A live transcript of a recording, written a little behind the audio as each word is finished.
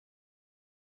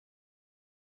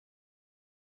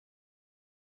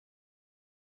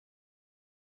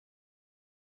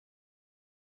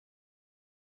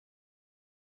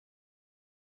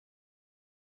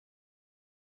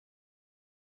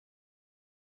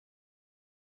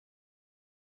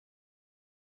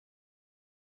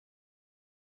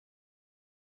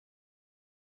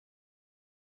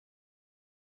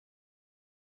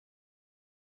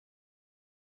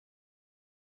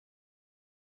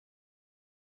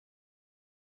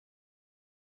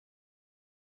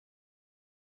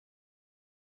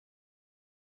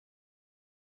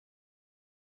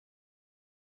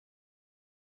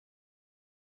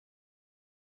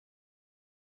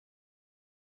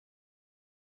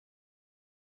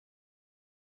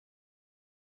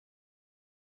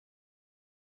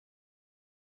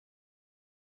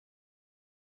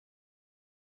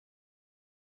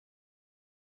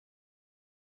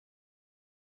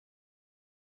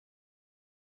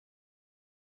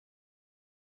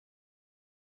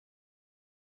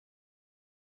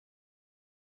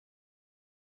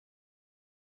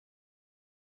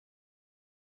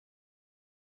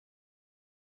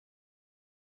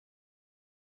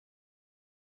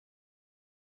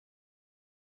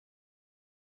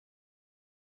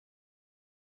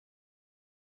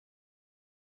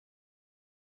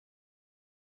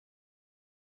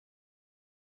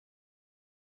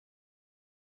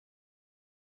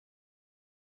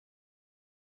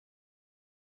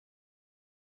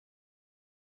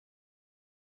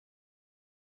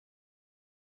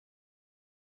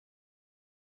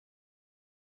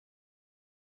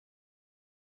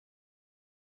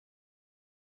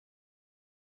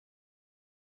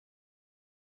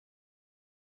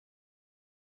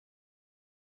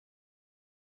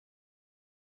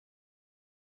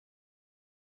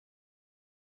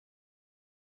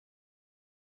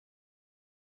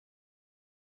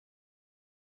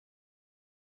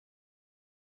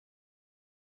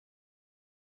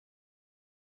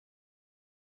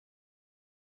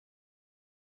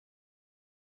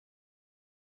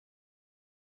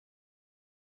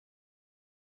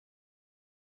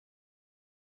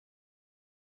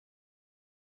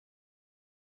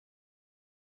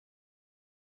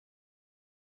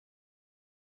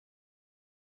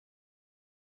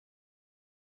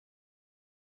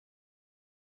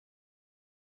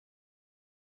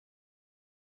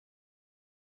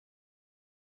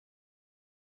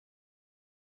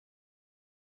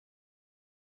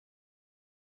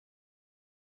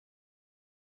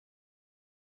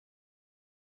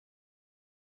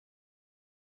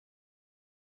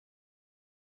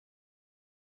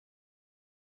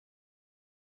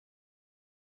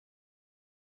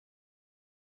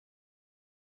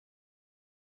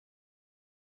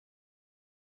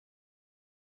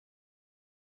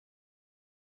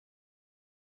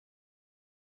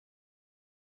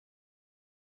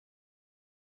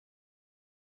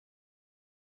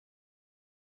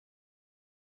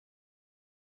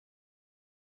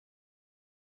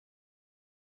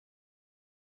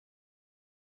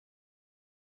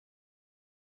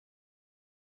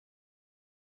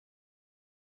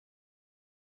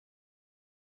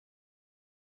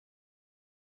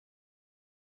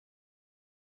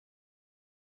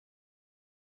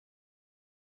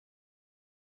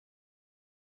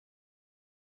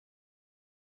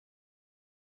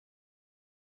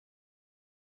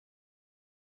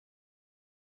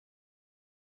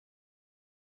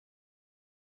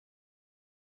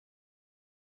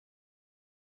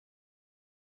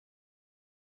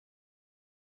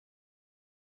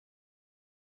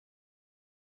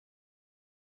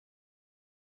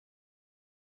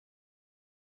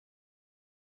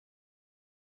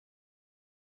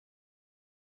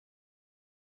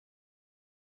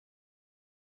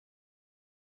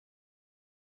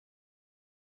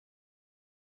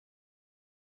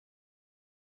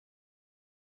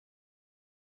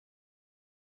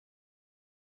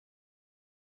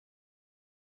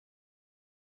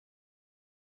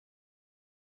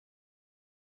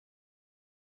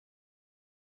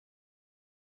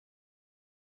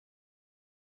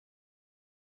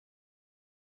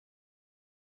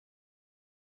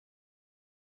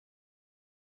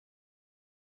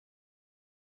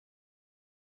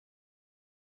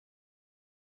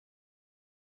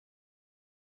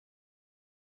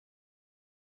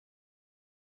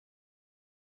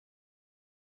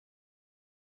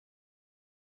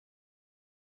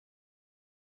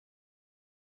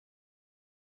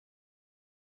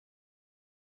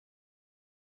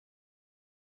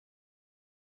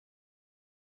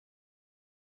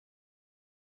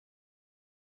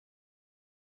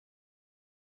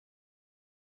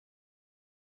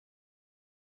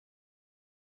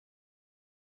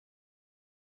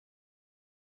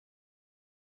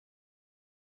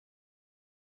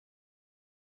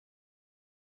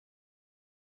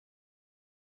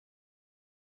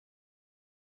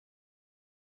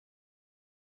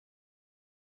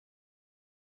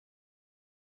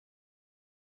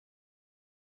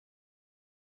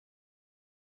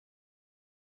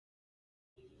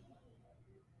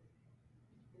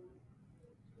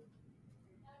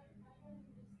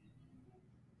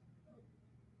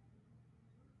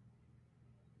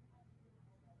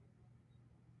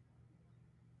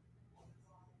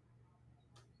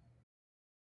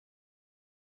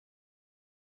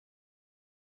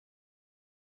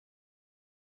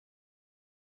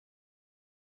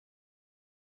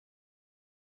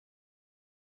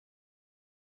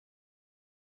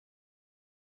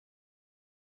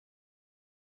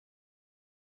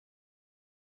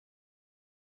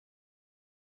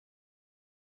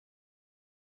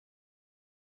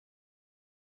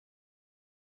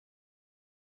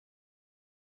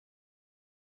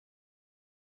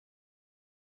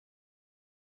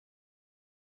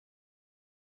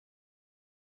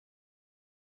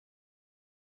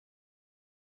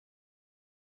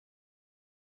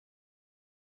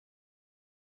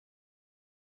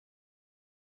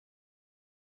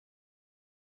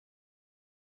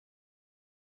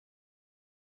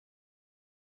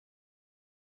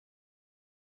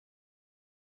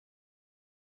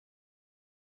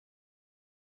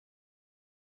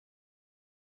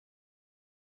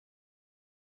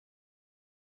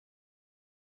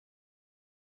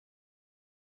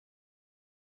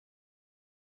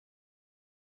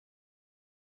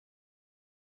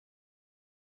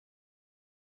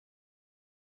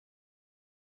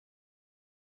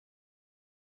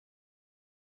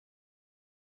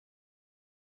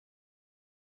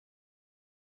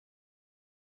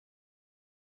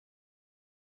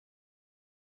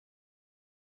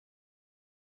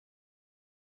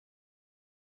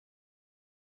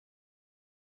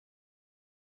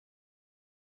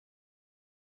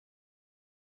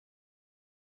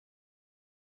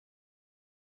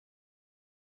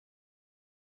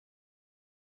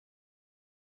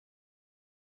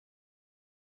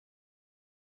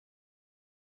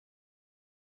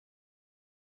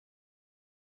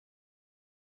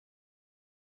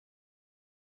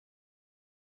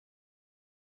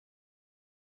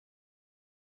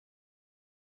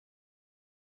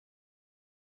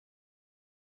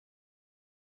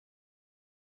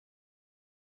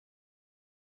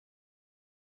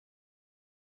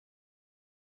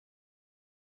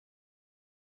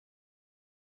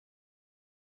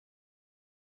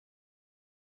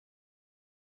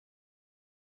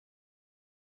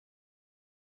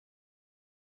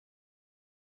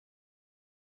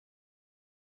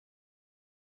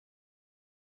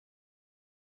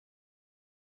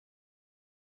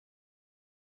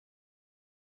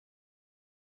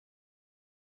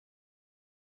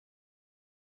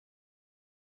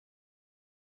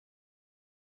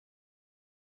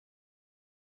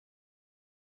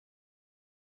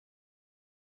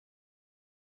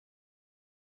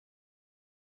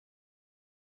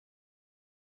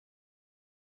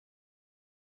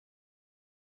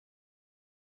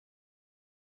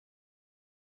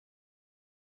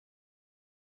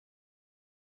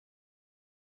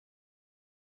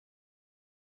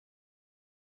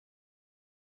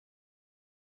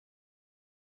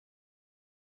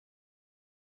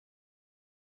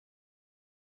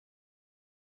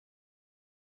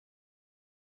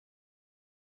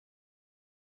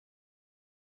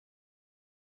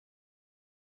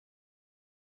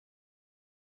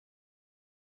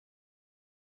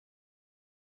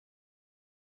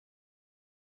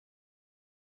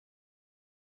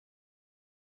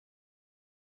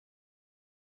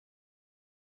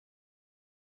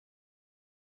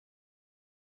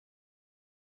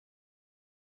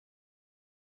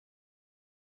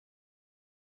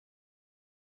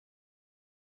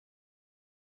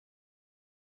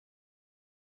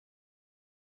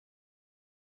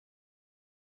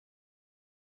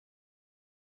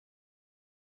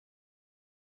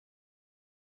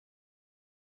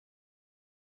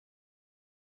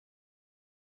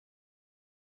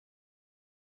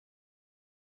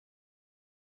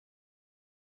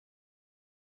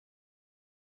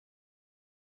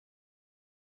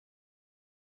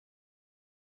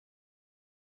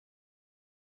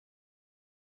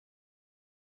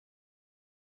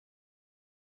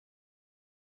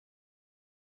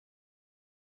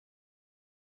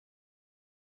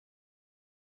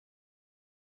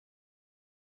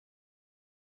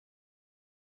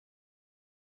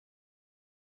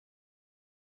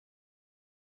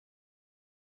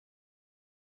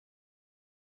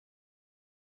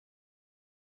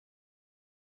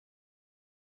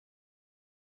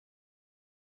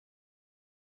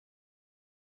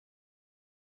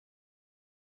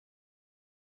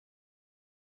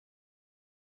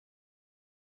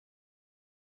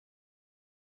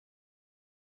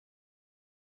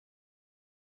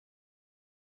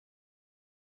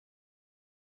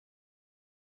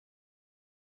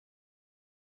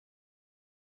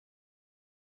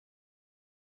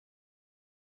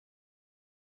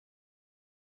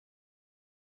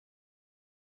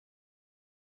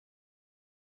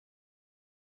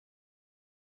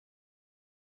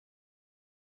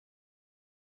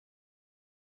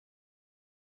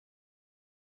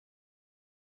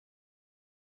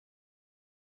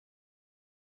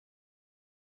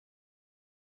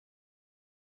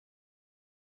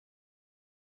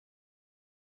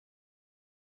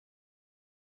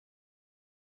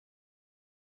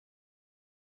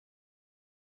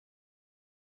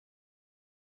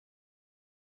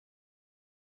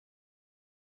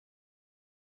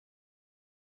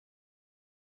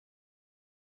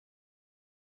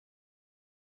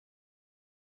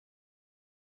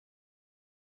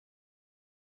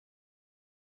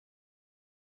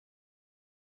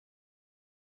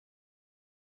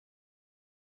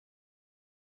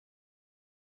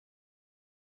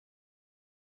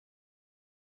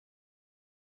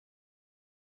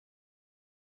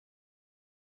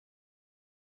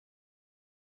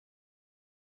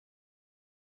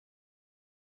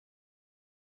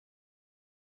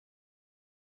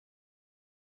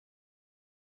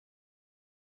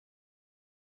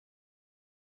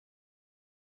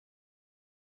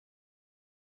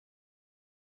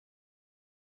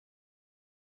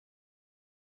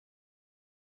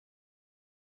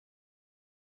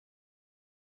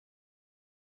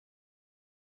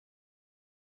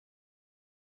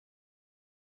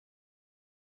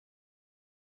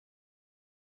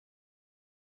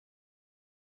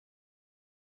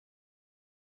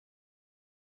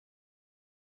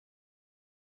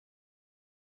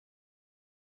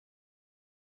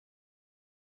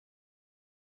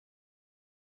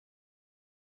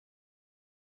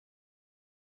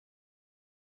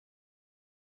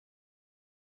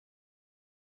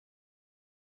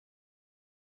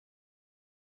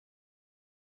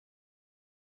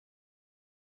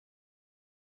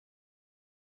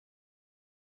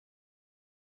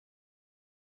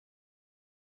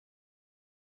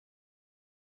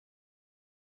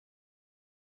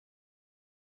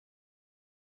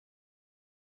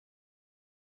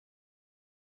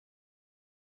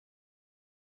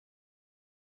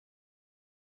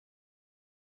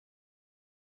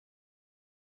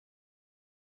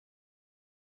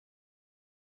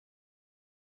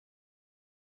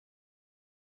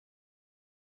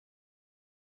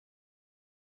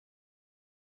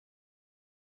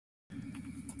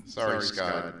Sorry,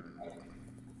 Scott.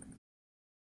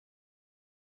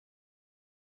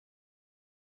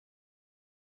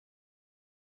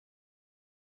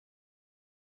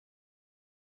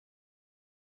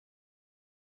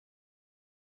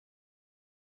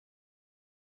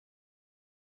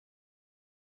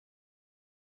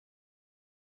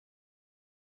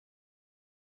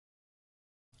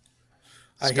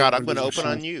 Scott, I'm going to open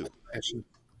on you.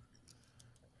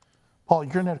 Paul,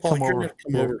 you're going to come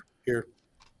over here.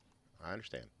 I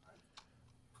understand.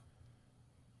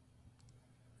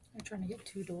 I'm trying to get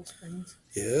 2 dual screens.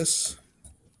 Yes.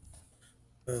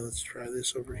 Let's try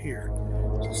this over here.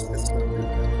 That's not good.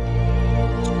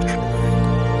 Let's try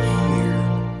here.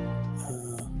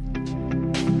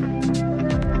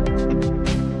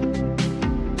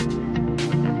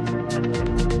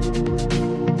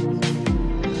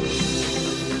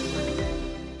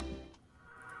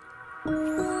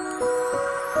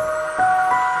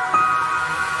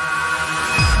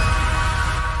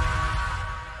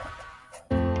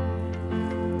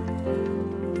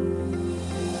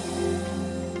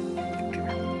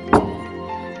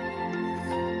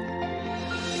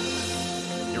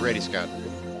 You're ready, Scott.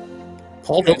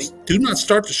 Paul, do not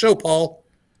start the show, Paul.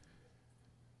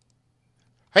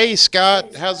 Hey,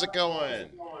 Scott, how's it going?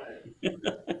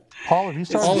 Paul, have you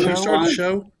started the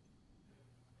show?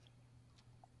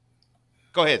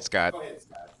 Go ahead, Scott.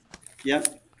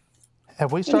 Yep.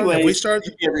 Have we started? Anyway, Have we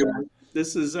started? Everyone,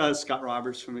 this is Scott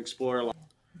Roberts from Explore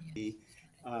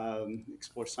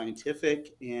Explore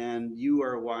Scientific, and you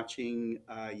are watching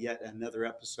yet another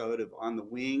episode of On the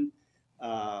Wing.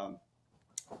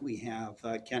 We have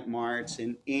Kent Marts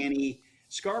and Annie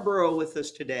Scarborough with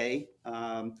us today,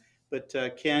 but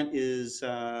Kent is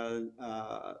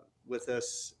with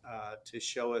us to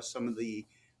show us some of the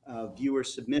viewer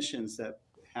submissions that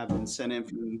have been sent in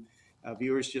from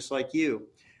viewers just like you.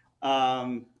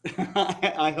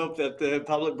 I hope that the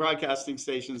public broadcasting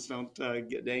stations don't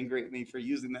get angry at me for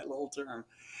using that little term.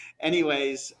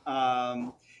 Anyways,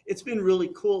 it's been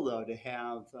really cool, though, to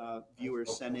have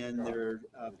viewers send in their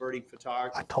birding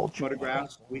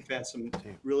photographs. We've had some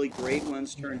really great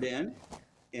ones turned in.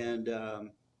 And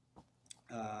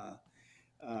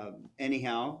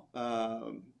anyhow,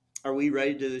 are we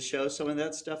ready to show some of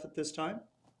that stuff at this time?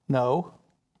 No.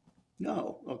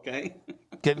 No. Okay.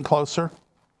 Getting closer.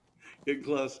 Getting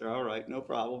closer. All right. No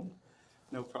problem.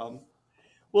 No problem.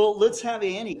 Well, let's have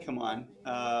Annie come on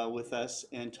with us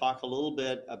and talk a little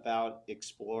bit about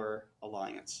Explore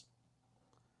Alliance.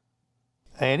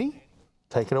 Annie,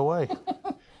 take it away.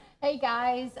 Hey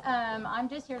guys, I'm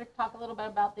just here to talk a little bit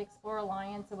about the Explore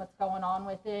Alliance and what's going on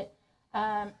with it.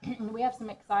 We have some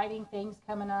exciting things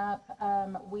coming up.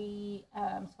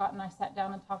 Scott and I sat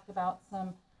down and talked about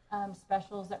some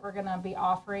specials that we're going to be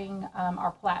offering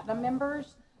our platinum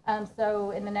members.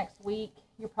 So in the next week,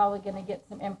 you're probably going to get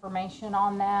some information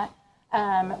on that.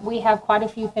 We have quite a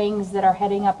few things that are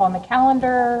heading up on the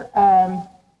calendar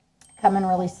coming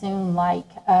really soon, like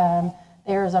the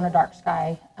Arizona Dark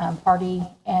Sky party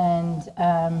and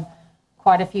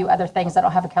quite a few other things. I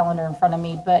don't have a calendar in front of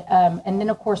me, but and then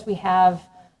of course we have,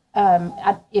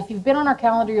 if you've been on our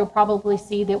calendar, you'll probably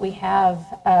see that we have,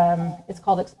 it's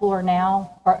called Explore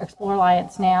Now, or Explore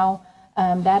Alliance Now.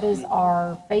 That is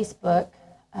our Facebook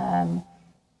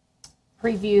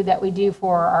preview that we do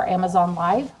for our Amazon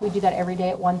Live. We do that every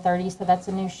day at 1:30, so that's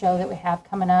a new show that we have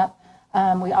coming up.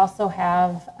 We also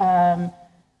have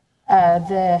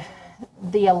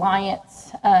the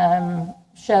Alliance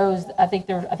shows. I think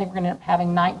we're going to end up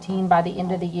having 19 by the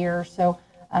end of the year. So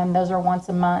those are once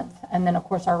a month, and then of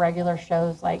course our regular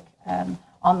shows like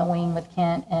On the Wing with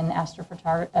Kent and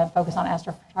Focus on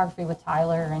Astrophotography with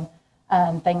Tyler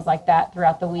and things like that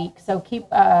throughout the week. So keep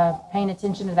paying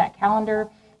attention to that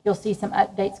calendar. You'll see some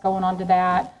updates going on to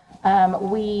that.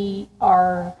 We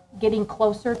are getting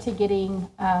closer to getting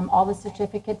all the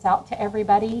certificates out to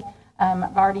everybody.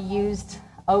 I've already used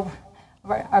all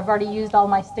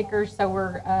my stickers, so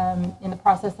we're in the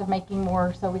process of making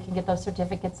more so we can get those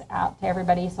certificates out to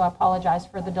everybody. So I apologize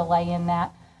for the delay in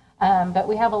that. But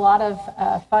we have a lot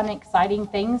of fun, exciting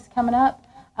things coming up.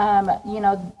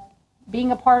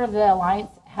 Being a part of the Alliance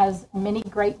has many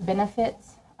great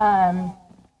benefits.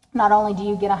 Not only do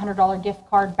you get a $100 gift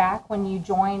card back when you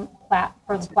join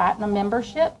for the Platinum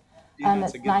membership,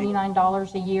 that's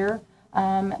 $99 a year,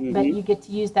 but you get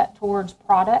to use that towards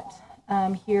product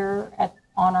here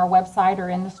on our website or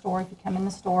in the store if you come in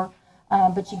the store.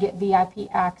 But you get VIP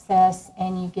access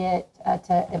and you get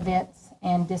to events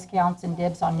and discounts and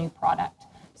dibs on new product.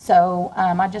 So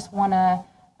I just want to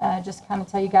just kind of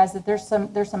tell you guys that there's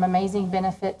some amazing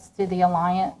benefits to the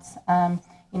Alliance.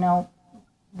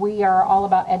 we are all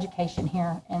about education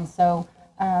here, and so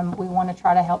we want to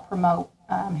try to help promote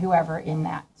whoever in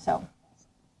that. So,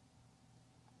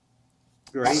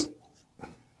 Great.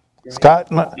 Scott,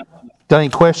 got any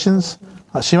questions?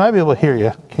 She might be able to hear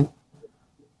you.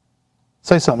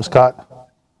 Say something, Scott.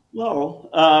 Well,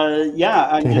 yeah,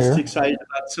 I'm Can you just hear? excited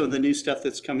about some of the new stuff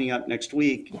that's coming up next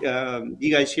week.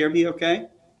 You guys hear me okay?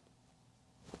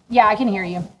 yeah, I can hear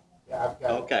you.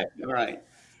 Okay, all right.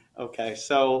 Okay,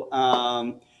 so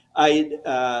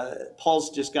Paul's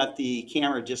just got the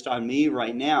camera just on me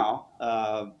right now,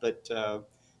 but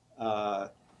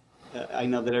I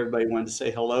know that everybody wanted to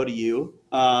say hello to you.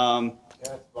 Uh,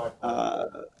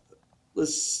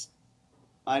 let's.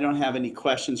 I don't have any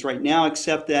questions right now,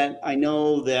 except that I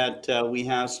know that we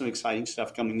have some exciting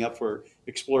stuff coming up for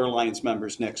Explorer Alliance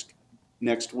members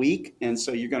next week, and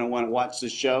so you're going to want to watch the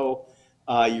show.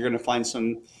 You're going to find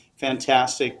some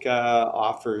fantastic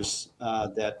offers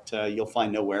that you'll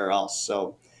find nowhere else.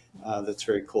 So that's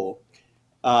very cool.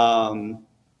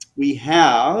 We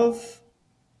have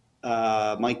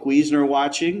Mike Wiesner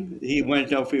watching. He wanted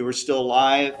to know if we were still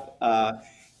live.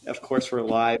 Of course, we're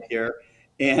live here.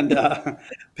 And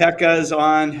Pekka's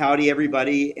on. Howdy,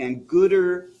 everybody. And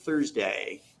Gooder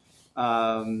Thursday.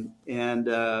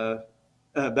 Better,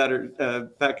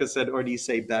 Pekka said, or do you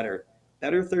say better?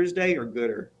 Better Thursday or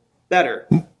gooder? Better.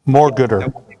 More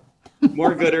gooder.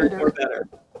 More gooder or better.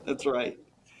 That's right.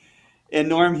 And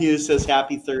Norm Hughes says,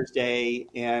 happy Thursday.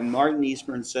 And Martin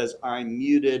Eastburn says, I'm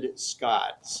muted,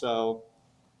 Scott. So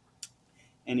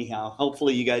anyhow,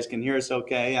 hopefully you guys can hear us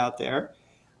okay out there.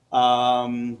 Are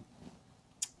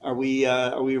we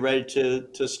ready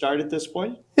to start at this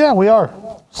point? Yeah, we are.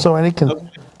 So Annie can Okay.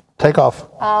 take off.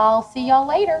 I'll see y'all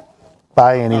later.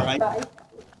 Bye, Annie. All right. Bye.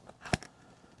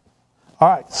 All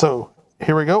right, so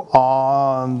here we go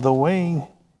on the wing.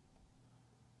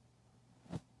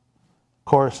 Of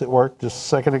course, it worked just a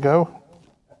second ago.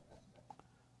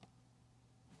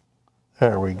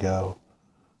 There we go.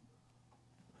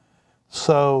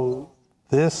 So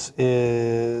this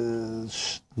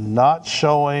is not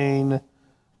showing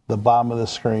the bottom of the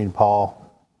screen, Paul.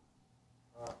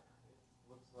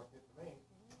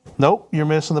 Nope, you're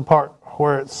missing the part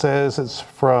where it says it's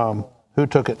from. Who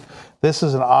took it? This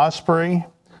is an Osprey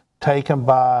taken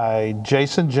by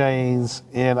Jason James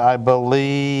in, I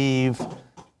believe,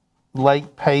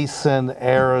 Lake Payson,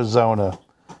 Arizona.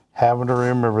 Having to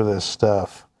remember this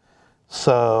stuff.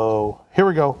 So here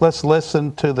we go. Let's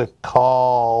listen to the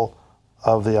call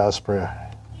of the Osprey.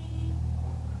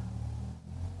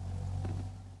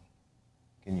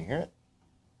 Can you hear it?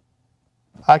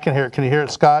 I can hear it. Can you hear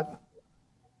it, Scott?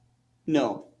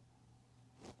 No.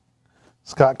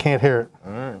 Scott can't hear it.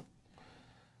 All right.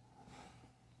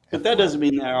 But that doesn't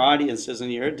mean that our audience doesn't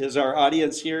hear it. Does our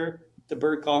audience hear the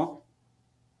bird call?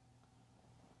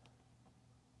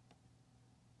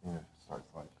 Yeah, starts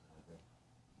like.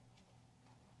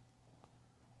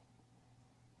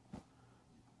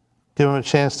 Give him a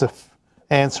chance to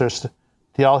answer. Do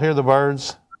y'all hear the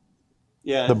birds?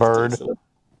 Yeah. The bird.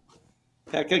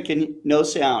 Pekka, no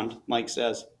sound, Mike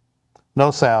says.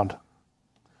 No sound.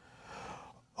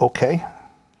 Okay.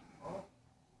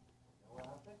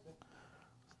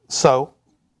 So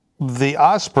the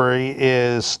Osprey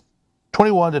is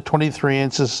 21 to 23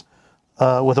 inches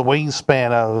with a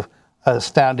wingspan of an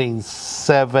astounding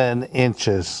 7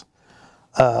 inches.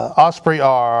 Osprey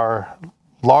are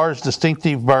large,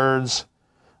 distinctive birds.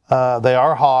 They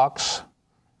are hawks,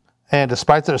 and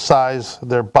despite their size,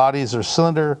 their bodies are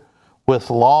cylinder with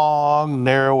long,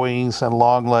 narrow wings and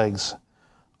long legs.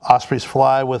 Ospreys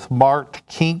fly with marked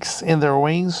kinks in their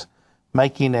wings,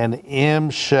 making an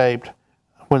M-shaped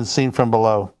when seen from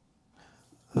below.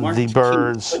 Marked The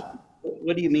birds, kinks.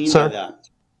 What do you mean Sir? by that?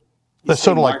 they're say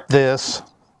sort of like marked- this.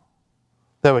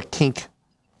 They have a kink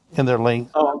in their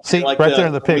length. Oh, okay, See, like right there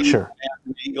in the picture.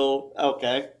 Eagle.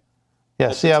 Okay. Yeah,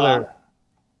 at see the how top.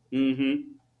 they're,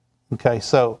 Mm-hmm. okay,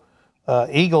 so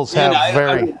eagles And have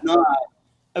very,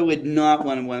 I would not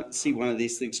want to see one of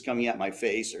these things coming at my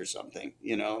face or something.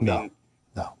 You know, I No. mean,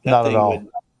 no, that not thing at all. would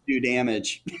do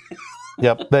damage.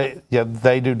 Yep,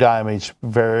 they do damage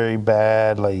very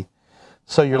badly.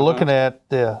 So you're looking at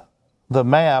the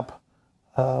map,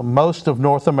 most of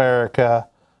North America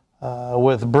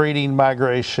with breeding,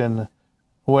 migration,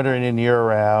 wintering and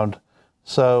year-round.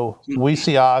 So we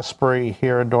see osprey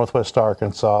here in Northwest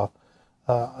Arkansas.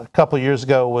 A couple of years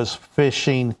ago was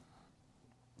fishing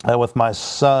with my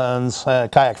sons,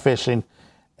 kayak fishing,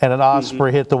 and an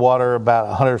osprey hit the water about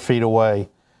 100 feet away.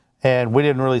 And we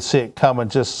didn't really see it coming,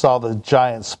 just saw the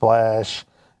giant splash,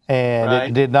 and Right.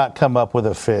 it did not come up with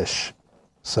a fish.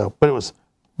 So, but it was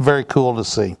very cool to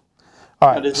see.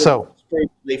 All But right, so osprey,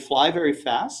 they fly very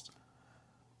fast?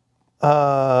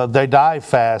 They dive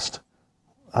fast.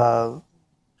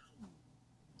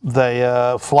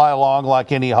 They fly along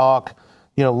like any hawk,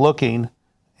 looking,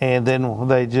 and then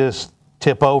they just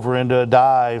tip over into a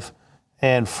dive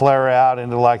and flare out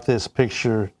into like this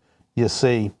picture you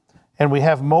see. And we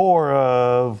have more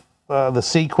of the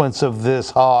sequence of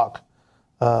this hawk,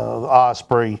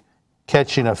 osprey,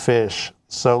 catching a fish.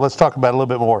 So let's talk about it a little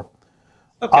bit more.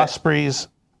 Okay. Ospreys,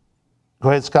 go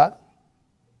ahead, Scott.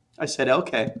 I said,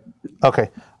 okay. Okay.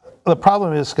 The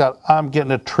problem is, Scott, I'm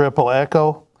getting a triple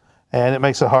echo, and it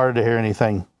makes it hard to hear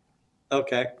anything.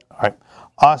 Okay. All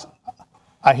right.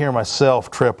 I hear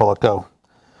myself triple echo. All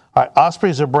right.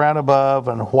 Ospreys are brown above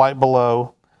and white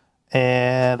below,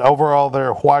 and overall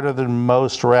they're whiter than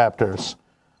most raptors.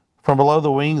 From below,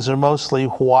 the wings are mostly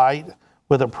white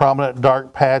with a prominent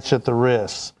dark patch at the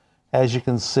wrists, as you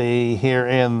can see here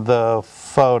in the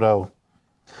photo.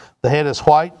 The head is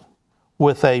white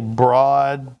with a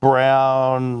broad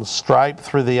brown stripe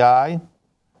through the eye.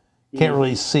 Can't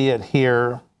really see it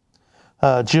here.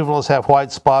 Juveniles have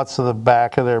white spots on the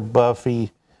back of their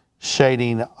buffy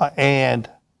shading and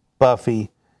buffy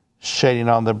shading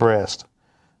on the breast.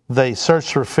 They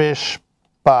search for fish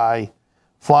by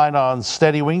flying on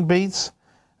steady wing beats,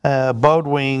 bowed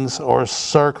wings, or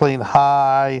circling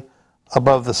high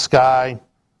above the sky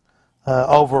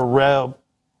over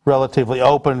relatively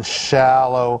open,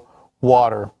 shallow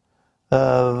water.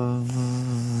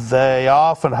 They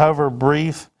often hover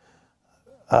briefly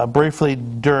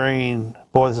during,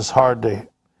 boy, this is hard to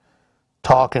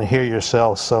talk and hear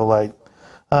yourself so late.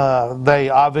 They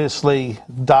obviously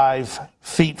dive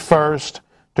feet first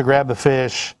to grab the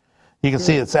fish. You can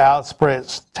see its outspread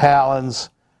talons,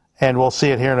 and we'll see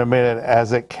it here in a minute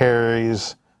as it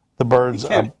carries the birds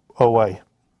away.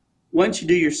 Why don't you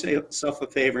do yourself a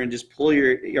favor and just pull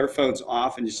your earphones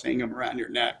off and just hang them around your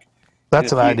neck?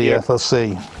 That's an idea. Let's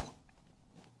see.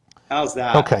 How's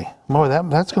that? Okay. Boy,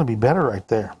 that's going to be better right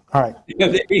there. All right. Yeah,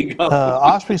 there you go.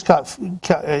 Ospreys caught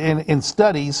in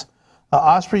studies,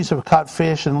 ospreys have caught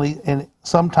fish in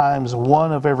sometimes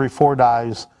one of every 4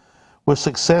 dives, with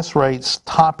success rates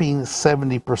topping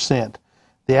 70%.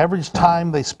 The average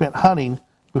time they spent hunting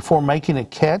before making a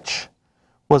catch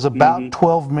was about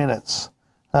 12 minutes,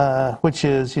 which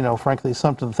is, frankly,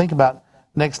 something to think about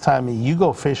next time you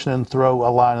go fishing and throw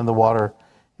a line in the water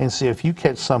and see if you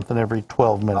catch something every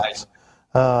 12 minutes.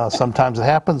 Sometimes it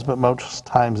happens, but most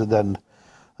times it doesn't.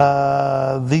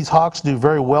 These hawks do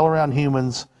very well around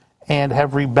humans and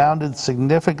have rebounded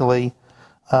significantly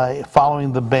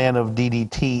following the ban of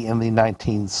DDT in the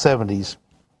 1970s.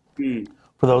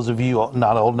 For those of you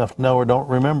not old enough to know or don't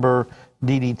remember,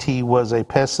 DDT was a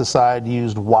pesticide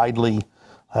used widely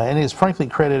and is frankly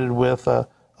credited with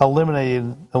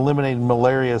eliminating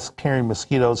malaria-carrying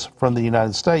mosquitoes from the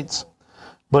United States,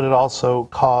 but it also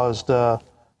caused the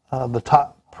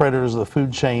top predators of the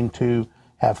food chain to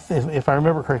have, if I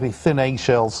remember correctly, thin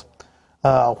eggshells,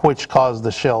 which caused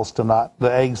the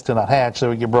eggs to not hatch. They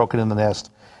would get broken in the nest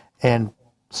and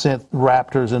sent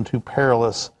raptors into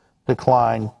perilous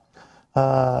decline.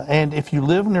 And if you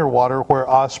live near water where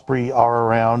osprey are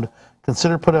around,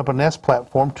 consider putting up a nest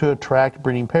platform to attract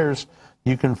breeding pairs.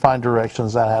 You can find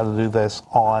directions on how to do this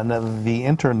on the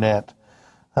internet.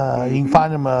 You can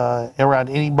find them around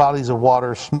any bodies of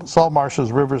water, salt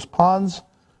marshes, rivers, ponds,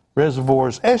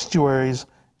 reservoirs, estuaries,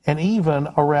 and even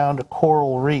around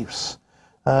coral reefs.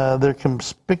 They're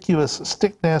conspicuous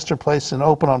stick nests are placed and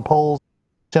open on poles,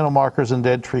 channel markers, and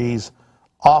dead trees,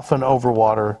 often over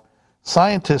water.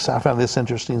 Scientists, I found this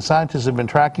interesting, scientists have been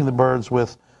tracking the birds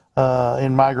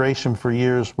in migration for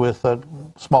years with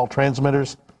small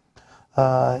transmitters.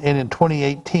 And in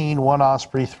 2018, one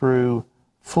osprey flew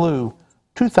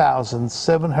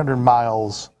 2,700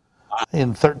 miles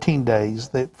in 13 days.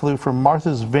 They flew from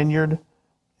Martha's Vineyard,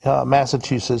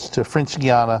 Massachusetts, to French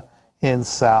Guiana in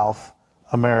South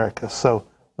America. So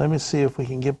let me see if we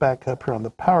can get back up here on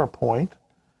the PowerPoint,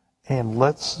 and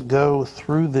let's go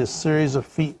through this series of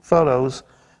photos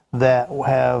that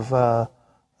have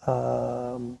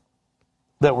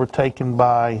that were taken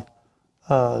by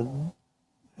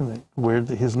weird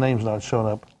that his name's not showing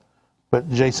up, but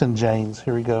Jason Janes.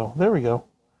 Here we go. There we go.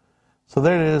 So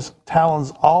there it is.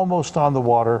 Talons almost on the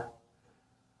water,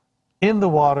 in the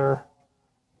water,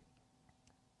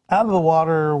 out of the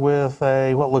water with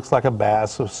what looks like a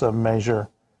bass of some measure,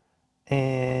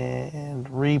 and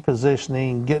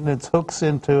repositioning, getting its hooks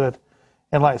into it.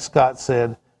 And like Scott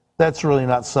said, that's really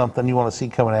not something you want to see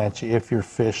coming at you if you're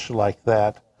fish like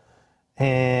that.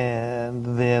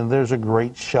 And then there's a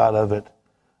great shot of it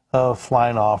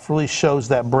flying off. Really shows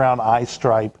that brown eye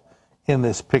stripe in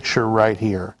this picture right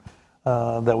here.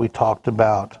 that we talked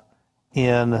about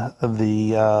in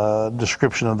the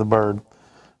description of the bird.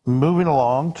 Moving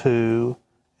along to,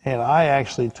 and I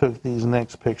actually took these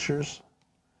next pictures.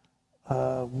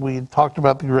 We talked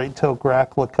about the great-tailed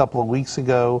grackle a couple of weeks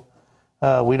ago.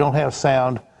 We don't have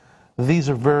sound. These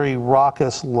are very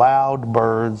raucous, loud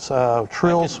birds.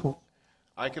 Trills.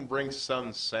 I can bring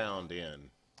some sound in.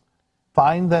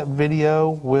 Find that video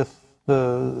with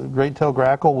the great-tailed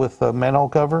grackle with the manhole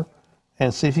cover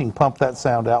and see if you can pump that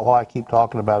sound out while I keep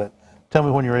talking about it. Tell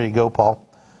me when you're ready to go, Paul.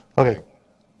 Okay.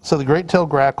 So the great-tailed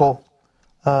grackle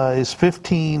is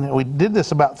 15. We did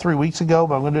this about 3 weeks ago,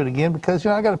 but I'm going to do it again because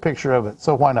I got a picture of it,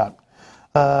 so why not?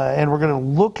 And we're going to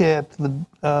look at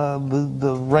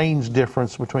the range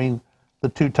difference between the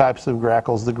two types of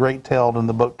grackles, the great-tailed and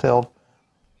the boat-tailed.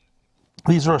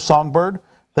 These are a songbird.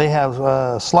 They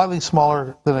have slightly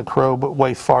smaller than a crow, but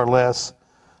weigh far less.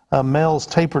 A male's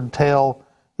tapered tail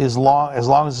is long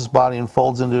as his body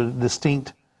unfolds into a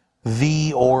distinct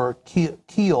V or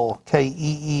keel,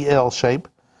 K-E-E-L shape.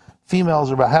 Females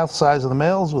are about half the size of the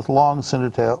males with long slender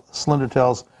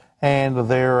tails, and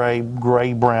they're a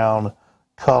gray-brown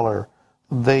color.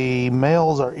 The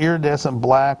males are iridescent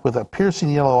black with a piercing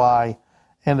yellow eye,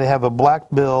 and they have a black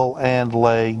bill and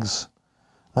legs.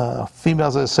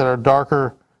 Females, as I said, are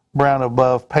darker brown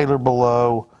above, paler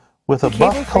below, with a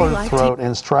buff-colored throat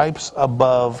and stripes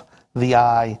above the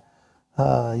eye.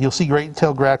 You'll see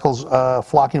great-tailed grackles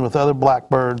flocking with other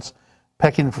blackbirds,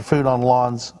 pecking for food on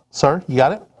lawns. Sir, you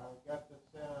got it? I've got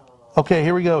the sound. Okay,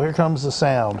 here we go. Here comes the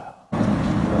sound.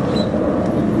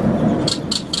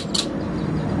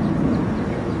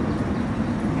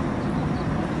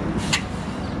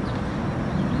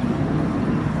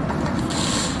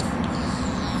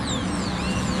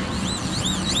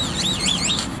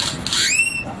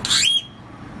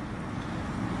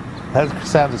 That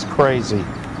sound is crazy.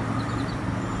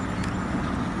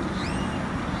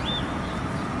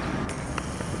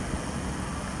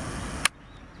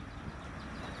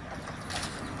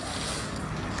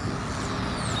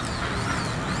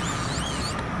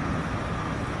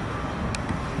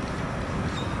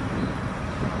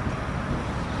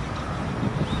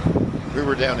 We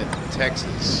were down in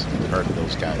Texas. We heard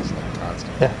those guys like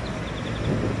constantly. Yeah.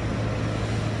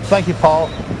 Thank you, Paul.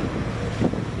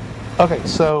 Okay,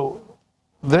 so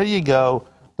there you go.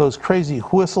 Those crazy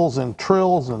whistles and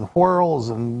trills and whirls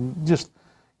and just,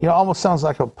 almost sounds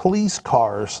like a police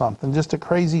car or something. Just a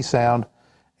crazy sound.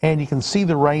 And you can see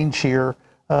the range here,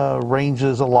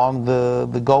 ranges along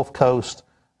the Gulf Coast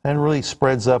and really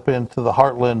spreads up into the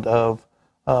heartland of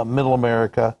Middle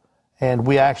America. And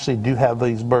we actually do have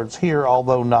these birds here,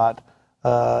 although not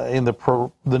in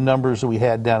the numbers that we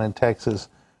had down in Texas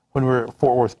when we were at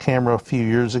Fort Worth Camera a few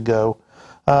years ago.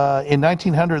 In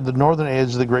 1900, the northern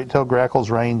edge of the great-tailed grackles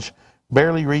range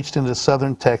barely reached into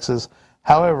southern Texas.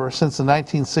 However, since the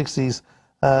 1960s,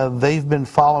 they've been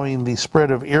following the spread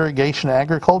of irrigation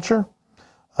agriculture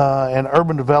and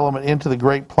urban development into the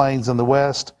Great Plains in the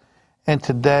west. And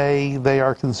today, they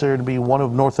are considered to be one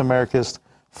of North America's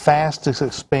fastest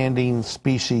expanding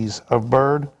species of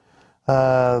bird.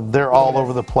 They're all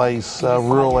over the place,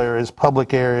 rural areas,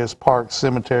 public areas, parks,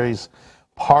 cemeteries,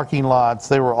 parking lots.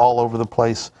 They were all over the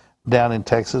place down in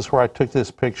Texas, where I took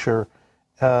this picture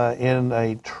in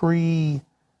a tree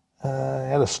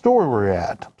at a store we were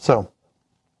at. So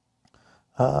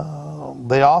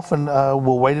they often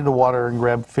will wade into water and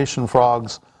grab fish and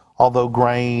frogs, although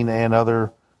grain and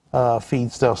other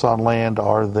feedstuffs on land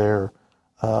are their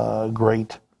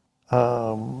great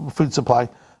food supply.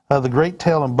 The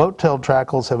great-tailed and boat-tailed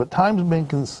grackles have at times been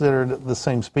considered the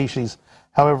same species.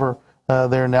 However,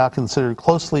 they are now considered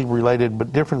closely related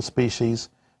but different species.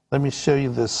 Let me show you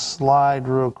this slide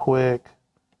real quick.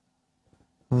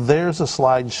 There's a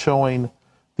slide showing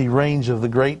the range of the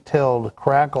great-tailed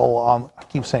grackle on, I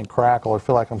keep saying crackle, I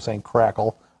feel like I'm saying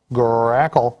crackle,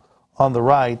 grackle on the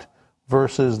right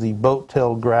versus the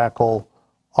boat-tailed grackle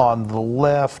on the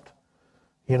left.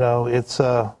 It's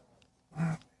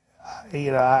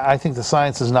I think the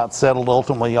science is not settled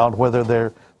ultimately on whether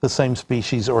they're the same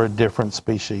species or a different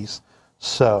species.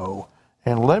 So,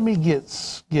 and let me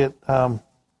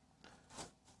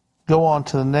go on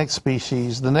to the next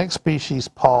species. The next species,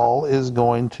 Paul, is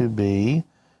going to be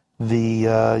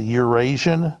the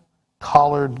Eurasian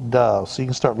collared dove. So you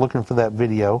can start looking for that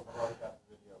video.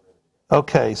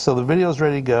 Okay, so the video is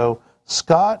ready to go.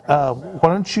 Scott, why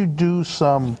don't you do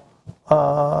some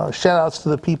shout outs to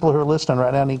the people who are listening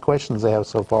right now? Any questions they have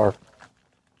so far?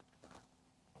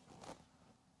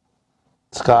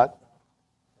 Scott?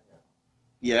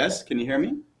 Yes, can you hear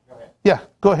me? Yeah,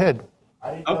 go ahead.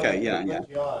 Okay, yeah.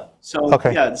 So,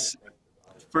 Okay. yeah, it's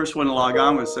first one to log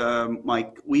on was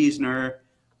Mike Wiesner,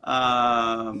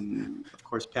 of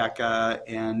course, Pekka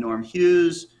and Norm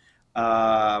Hughes.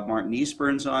 Martin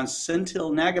Eastburn's on.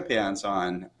 Sentil Nagapan's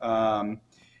on.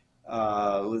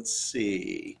 Let's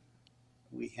see.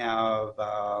 We have,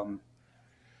 I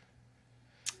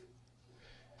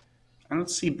don't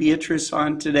see Beatrice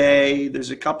on today.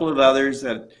 There's a couple of others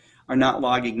that are not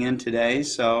logging in today,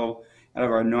 so out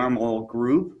of our normal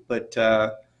group. But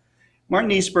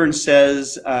Martin Eastburn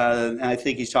says, and I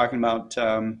think he's talking about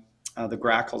the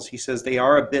grackles, he says they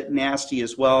are a bit nasty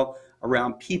as well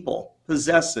around people,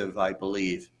 possessive, I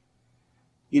believe.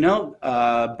 You know,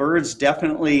 birds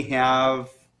definitely have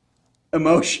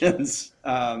emotions,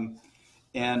 and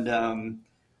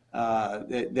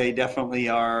they definitely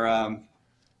are,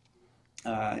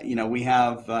 you know, we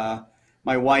have,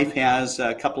 my wife has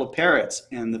a couple of parrots,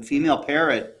 and the female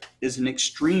parrot is an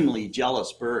extremely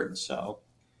jealous bird, so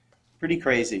pretty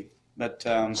crazy. But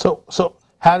So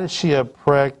how does she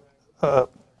how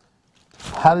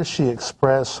does she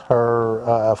express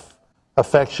her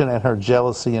affection and her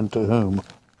jealousy, and to whom?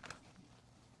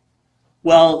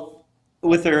 well,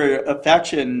 with her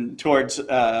affection towards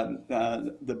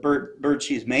the bird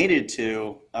she's mated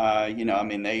to, you know, I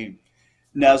mean, they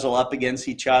nuzzle up against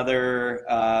each other.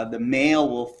 The male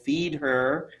will feed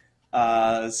her,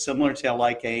 similar to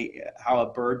like how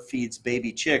a bird feeds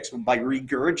baby chicks by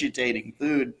regurgitating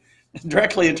food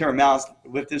directly into her mouth,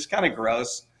 which is kind of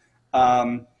gross.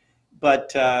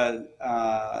 But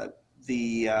I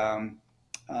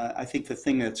think the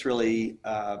thing that's really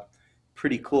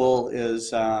pretty cool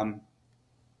is,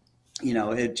 you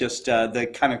know, it just the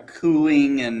kind of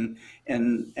cooing and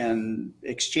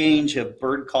exchange of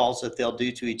bird calls that they'll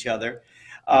do to each other.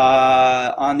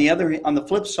 On the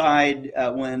flip side,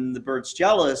 when the bird's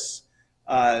jealous,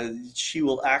 she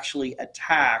will actually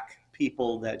attack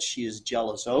people that she is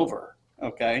jealous over.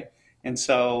 Okay, and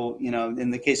so, you know, in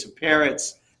the case of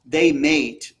parrots, they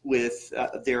mate with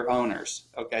their owners.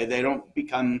 Okay, they don't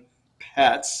become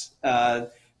pets.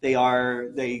 They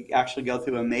actually go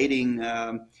through a mating.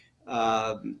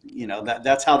 You know,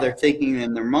 that's how they're thinking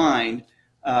in their mind,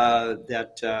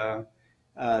 that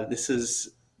this is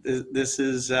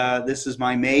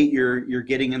my mate. You're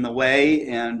getting in the way,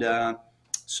 and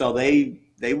so they'll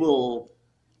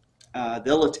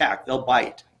attack, they'll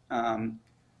bite,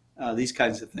 these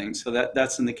kinds of things. So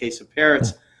that's in the case of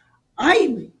parrots.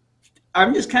 I'm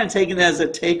just kind of taking it as a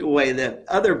takeaway that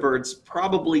other birds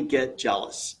probably get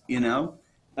jealous, you know,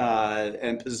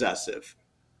 and possessive.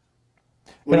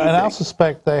 You know, and I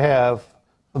suspect they have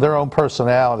their own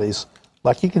personalities.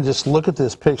 Like, you can just look at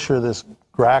this picture of this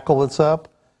grackle that's up,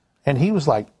 and he was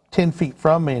like 10 feet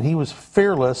from me, and he was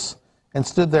fearless and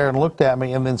stood there and looked at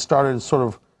me and then started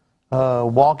sort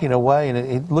of walking away, and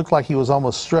it looked like he was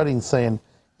almost strutting, saying,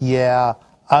 yeah,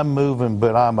 I'm moving,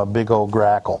 but I'm a big old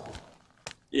grackle.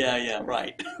 Yeah,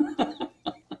 right.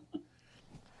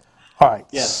 All right,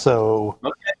 Yes. so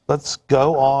Okay. let's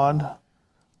go on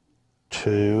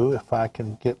to, if I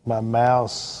can get my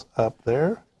mouse up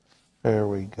there. There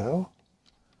we go.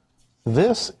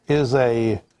 This is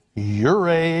a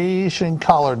Eurasian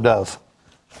collared dove,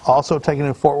 also taken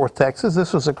in Fort Worth, Texas.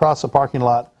 This was across the parking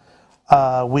lot.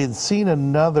 We had seen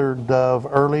another dove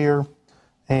earlier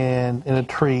and in a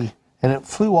tree, and it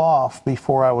flew off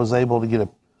before I was able to get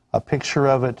a picture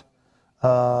of it.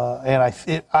 And I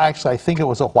think it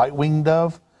was a white-winged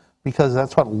dove, because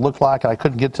that's what it looked like, and I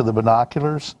couldn't get to the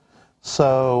binoculars.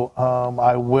 So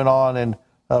I went on, and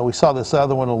we saw this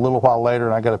other one a little while later,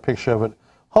 and I got a picture of it,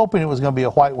 hoping it was going to be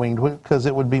a white-winged, because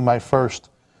it would be my first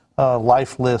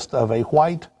life list of a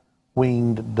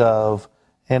white-winged dove,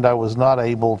 and I was not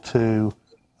able to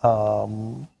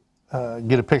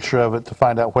get a picture of it to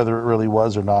find out whether it really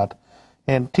was or not.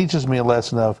 And it teaches me a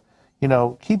lesson of, you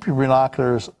know, keep your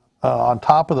binoculars on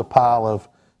top of the pile of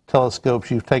telescopes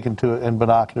you've taken to and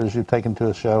binoculars you've taken to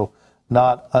a show,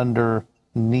 not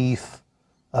underneath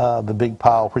the big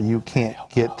pile where you can't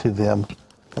get to them.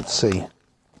 Let's see.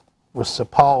 So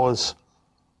Paul was,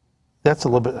 that's a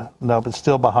little bit, no, but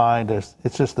still behind.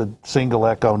 It's just a single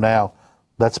echo now.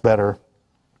 That's better.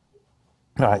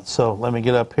 All right, so let me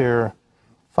get up here,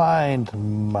 find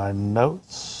my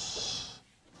notes,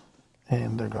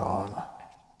 and they're gone.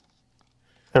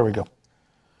 There we go.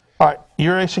 All right,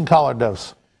 Eurasian collared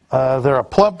doves. They're a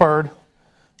plump bird,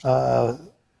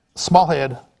 small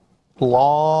head,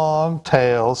 long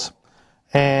tails,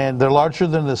 and they're larger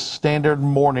than the standard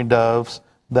mourning doves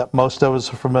that most of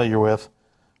us are familiar with,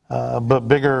 but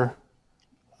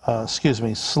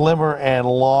slimmer and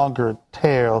longer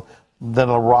tail than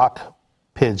a rock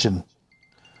pigeon.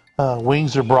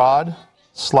 Wings are broad,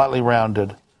 slightly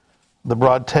rounded. The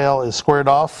broad tail is squared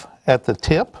off at the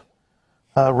tip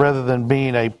rather than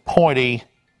being a pointy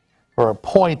or a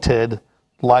pointed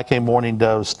like a mourning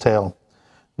dove's tail.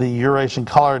 The Eurasian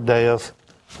collared dove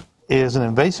is an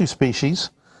invasive species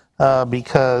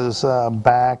because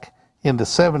back in the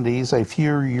 70s, a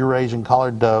few Eurasian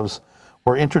collared doves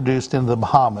were introduced into the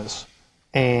Bahamas,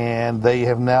 and they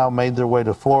have now made their way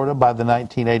to Florida by the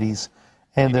 1980s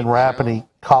and then rapidly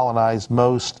colonized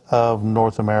most of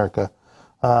North America.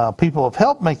 People have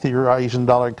helped make the Eurasian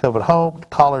collared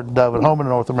dove at home in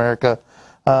North America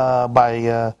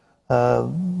by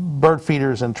bird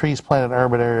feeders and trees planted in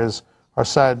urban areas are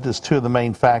cited as two of the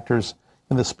main factors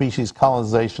in the species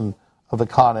colonization of the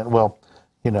continent. Well,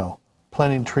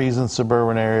 planting trees in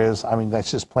suburban areas, I mean,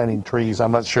 that's just planting trees.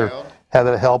 I'm not sure how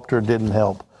that helped or didn't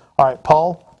help. All right,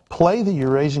 Paul, play the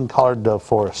Eurasian collared dove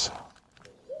for us.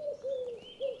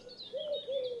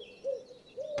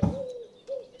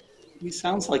 He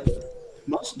sounds like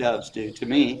most doves do to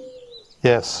me.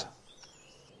 Yes.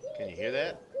 Can you hear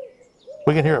that?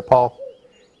 We can hear it, Paul.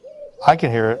 I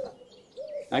can hear it.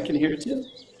 I can hear it too.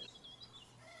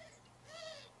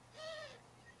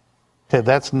 Okay,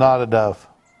 that's not a dove.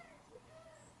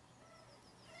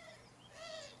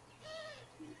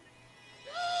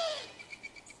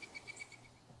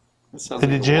 That sounds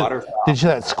Did like you a waterfowl. hear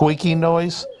that squeaking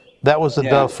noise? That was the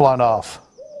Yeah. dove flying off.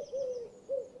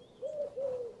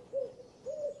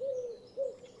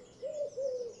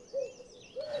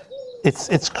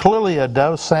 It's clearly a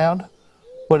dove sound,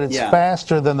 but it's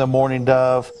faster than the mourning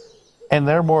dove, and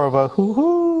they're more of a hoo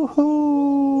hoo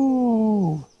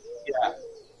hoo. Yeah.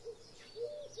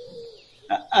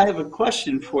 I have a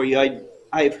question for you.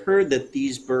 I've heard that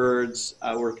these birds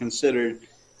were considered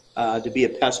to be a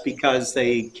pest because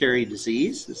they carry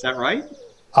disease. Is that right?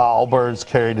 All birds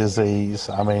carry disease.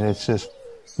 I mean, it's just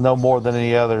no more than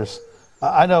any others.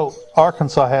 I know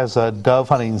Arkansas has a dove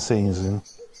hunting season,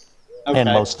 and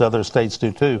most other states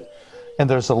do too. And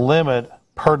there's a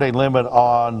per day limit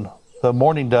on the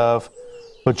mourning dove,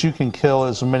 but you can kill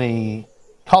as many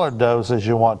collared doves as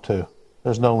you want to.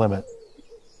 There's no limit.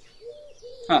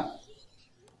 Huh.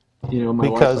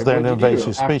 Because they're an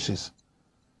invasive species.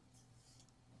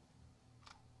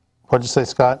 What'd you say,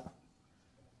 Scott?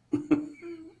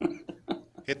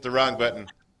 Hit the wrong button.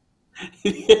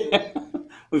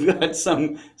 We've got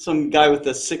some guy with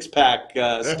a six-pack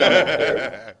stomach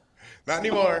there. Not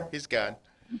anymore. He's gone.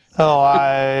 Oh,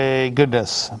 my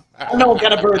goodness. I don't know what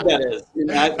kind of bird that is.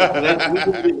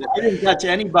 I didn't touch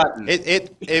any buttons.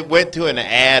 It went to an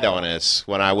ad on us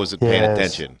when I wasn't paying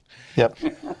attention. Yep.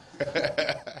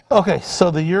 Okay,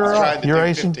 so the Trying to do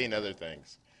Eurasian. 15 other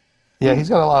things. Yeah, he's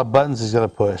got a lot of buttons he's got to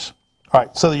push. All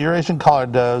right, so the Eurasian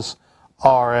collared doves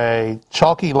are a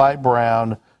chalky light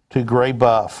brown to gray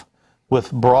buff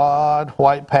with broad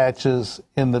white patches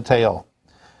in the tail.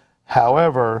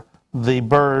 However, the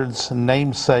bird's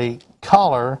namesake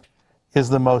collar is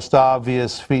the most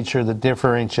obvious feature that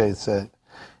differentiates it.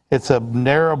 It's a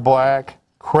narrow black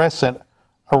crescent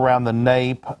around the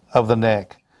nape of the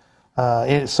neck.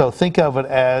 So think of it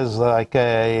as like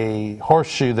a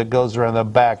horseshoe that goes around the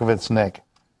back of its neck.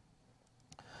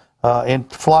 In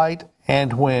flight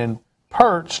and when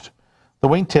perched, the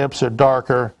wingtips are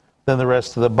darker than the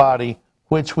rest of the body,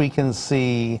 which we can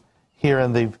see here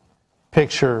in the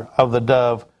picture of the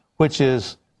dove, which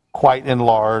is quite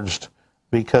enlarged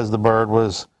because the bird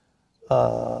was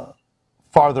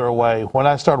farther away. When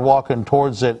I started walking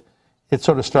towards it, it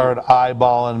sort of started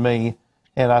eyeballing me,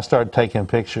 and I started taking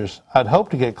pictures. I'd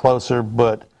hoped to get closer,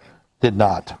 but did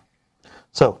not.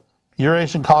 So,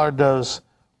 Eurasian collared doves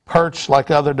perch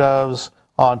like other doves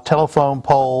on telephone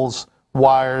poles,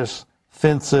 wires,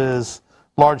 fences,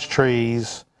 large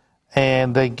trees,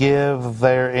 and they give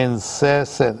their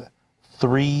incessant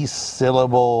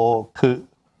three-syllable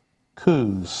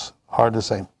coos. Hard to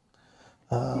say.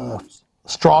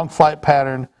 Strong flight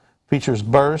pattern features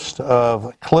bursts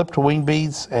of clipped wing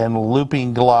beats and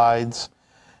looping glides.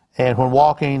 And when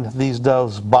walking, these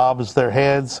doves bobs their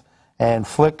heads and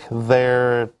flick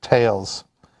their tails.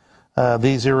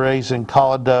 These Eurasian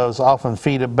collared doves often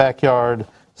feed at backyard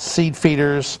seed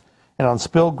feeders and on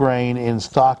spilled grain in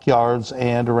stockyards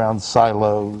and around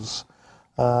silos.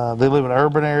 They live in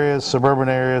urban areas, suburban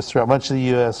areas throughout much of the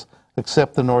U.S.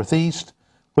 except the Northeast,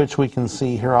 which we can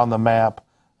see here on the map.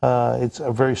 It's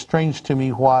very strange to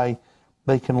me why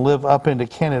they can live up into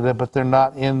Canada, but they're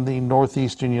not in the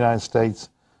northeastern United States.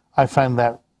 I find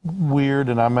that weird,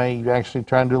 and I may actually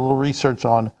try and do a little research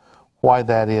on why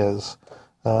that is.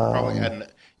 Probably,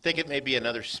 think it may be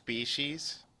another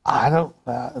species. I don't,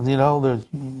 there's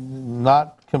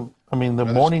not, the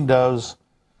mourning doves,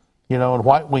 You know, and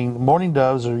white-winged mourning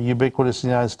doves are ubiquitous in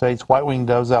the United States. White-winged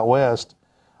doves out west,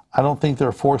 I don't think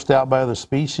they're forced out by other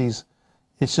species.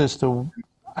 It's just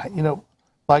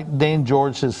like Dan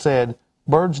George has said,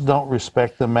 birds don't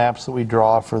respect the maps that we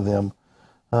draw for them.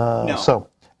 No. So,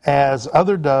 as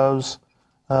other doves,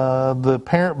 the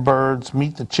parent birds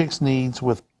meet the chick's needs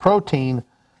with protein,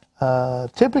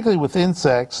 typically with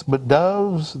insects, but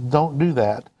doves don't do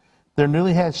that. Their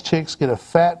newly hatched chicks get a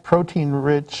fat,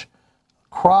 protein-rich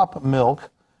crop milk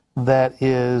that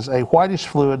is a whitish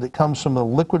fluid that comes from the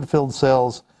liquid-filled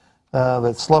cells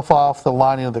that slough off the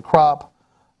lining of the crop,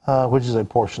 which is a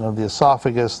portion of the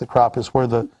esophagus. The crop is where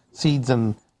the seeds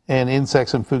and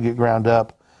insects and food get ground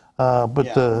up.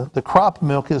 The crop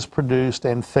milk is produced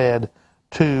and fed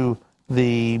to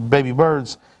the baby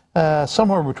birds.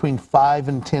 Somewhere between 5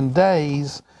 and 10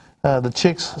 days, the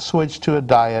chicks switch to a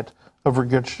diet of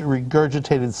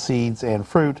regurgitated seeds and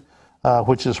fruit,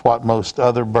 which is what most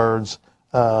other birds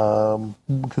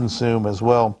consume as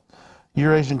well.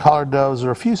 Eurasian collared doves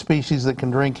are a few species that can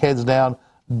drink heads down.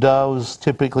 Doves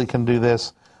typically can do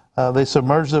this. They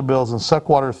submerge their bills and suck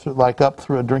water up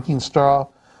through a drinking straw.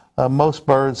 Most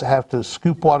birds have to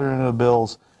scoop water into the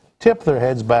bills, tip their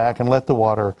heads back, and let the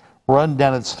water run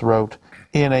down its throat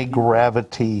in a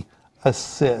gravity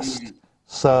assist.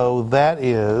 So that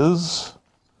is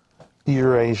the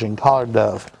Eurasian collared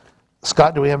dove.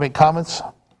 Scott, do we have any comments?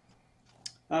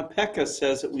 Pekka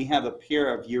says that we have a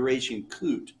pair of Eurasian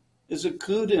coot. Is a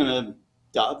coot and a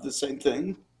dove the same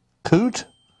thing? Coot?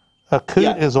 A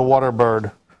coot is a water bird,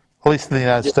 at least in the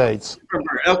United States.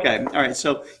 Okay, all right.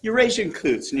 So Eurasian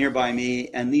coots nearby me,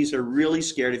 and these are really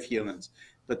scared of humans,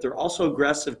 but they're also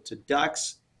aggressive to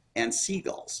ducks and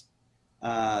seagulls.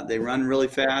 They run really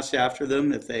fast after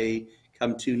them if they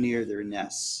come too near their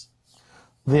nests.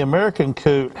 The American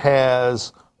coot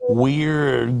has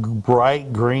weird,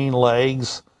 bright green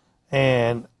legs,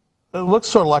 and it looks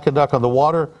sort of like a duck on the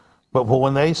water, but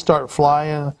when they start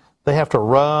flying, they have to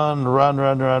run,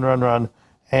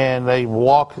 and they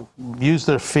use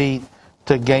their feet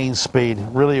to gain speed.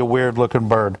 Really a weird-looking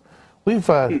bird. We've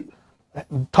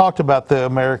talked about the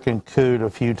American coot a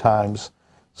few times.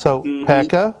 So,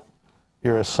 Pekka,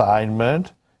 your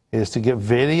assignment is to get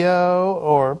video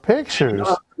or pictures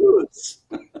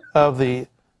of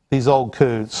these old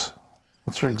coots.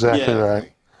 That's exactly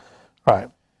right. All right.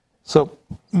 So,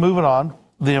 moving on,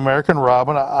 the American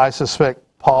robin. I suspect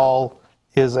Paul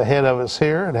is ahead of us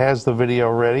here and has the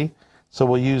video ready. So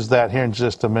we'll use that here in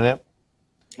just a minute.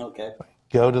 Okay.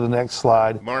 Go to the next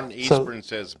slide. Martin Eastburn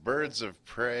says birds of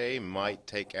prey might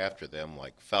take after them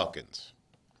like falcons.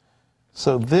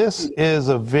 So this is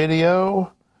a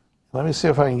video. Let me see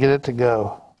if I can get it to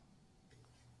go.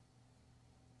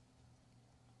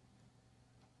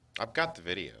 I've got the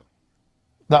video.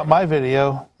 Not my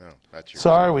video. No, that's yours.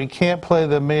 Sorry, we can't play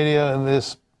the video in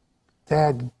this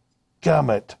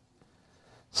dadgummit.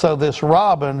 So this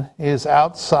robin is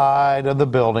outside of the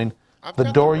building.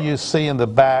 The door you see in the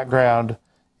background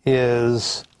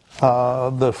is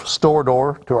the store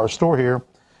door to our store here.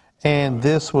 And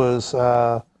this was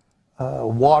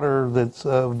water that's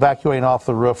evacuating off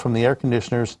the roof from the air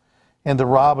conditioners. And the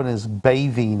robin is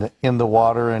bathing in the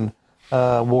water and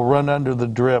will run under the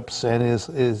drips and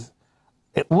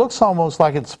it looks almost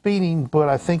like it's feeding, but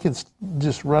I think it's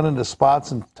just running to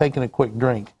spots and taking a quick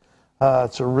drink.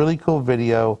 It's a really cool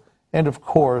video. And of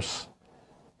course,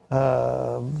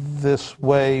 this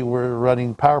way we're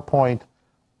running PowerPoint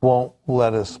won't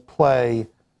let us play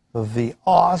the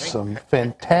awesome,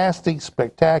 fantastic,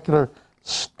 spectacular,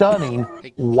 stunning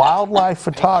wildlife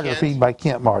photography by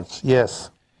Kent Marts. Yes.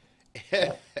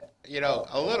 You know,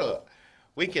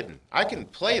 I can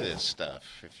play this stuff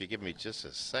if you give me just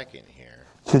a second here.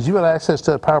 Because you have access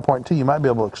to a PowerPoint too, you might be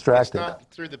able to extract It's not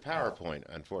through the PowerPoint,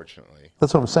 unfortunately.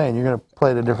 That's what I'm saying. You're going to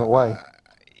play it a different way.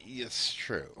 It's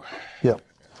true. Yep.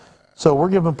 So we're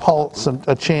giving Paul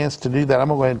a chance to do that. I'm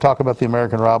going to go ahead and talk about the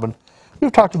American robin.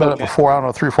 We've talked about it before, I don't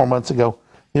know, 3 or 4 months ago.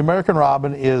 The American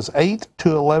robin is 8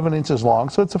 to 11 inches long,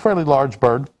 so it's a fairly large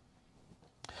bird.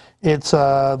 It's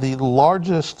the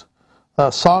largest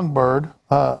songbird,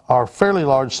 or fairly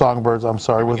large songbirds, I'm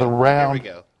sorry, with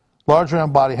a large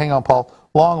round body, hang on, Paul,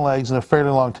 long legs and a fairly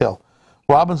long tail.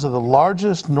 Robins are the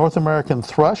largest North American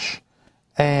thrush,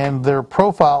 and their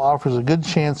profile offers a good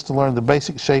chance to learn the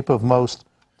basic shape of most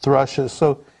thrushes.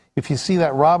 So if you see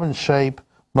that robin shape,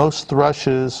 most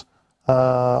thrushes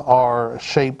are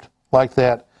shaped like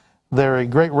that. They're a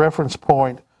great reference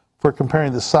point for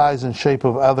comparing the size and shape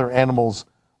of other animals,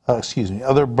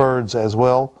 other birds as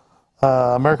well.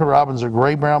 American robins are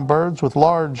gray-brown birds with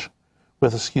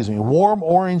warm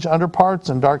orange underparts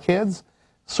and dark heads.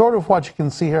 Sort of what you can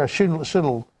see here. I should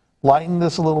have lighten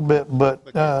this a little bit, but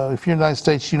if you're in the United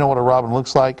States, you know what a robin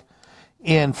looks like.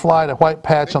 In flight, a white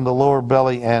patch on the lower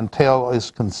belly and tail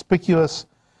is conspicuous.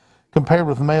 Compared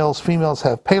with males, females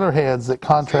have paler heads that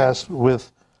contrast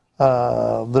with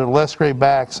their less gray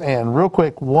backs. And real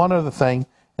quick, one other thing,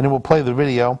 and then we'll play the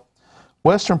video.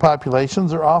 Western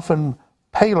populations are often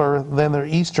paler than their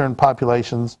eastern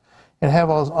populations and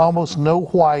have almost no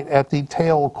white at the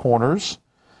tail corners.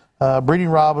 Breeding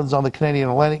robins on the Canadian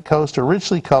Atlantic coast are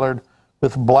richly colored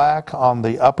with black on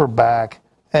the upper back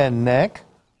and neck.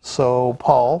 So,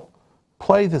 Paul,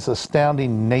 play this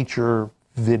astounding nature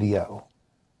video.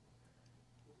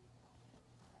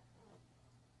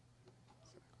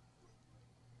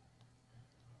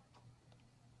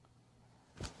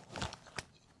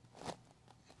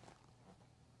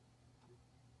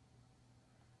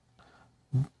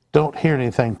 Don't hear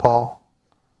anything, Paul.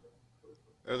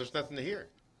 Oh, there's nothing to hear.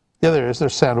 Yeah, there is.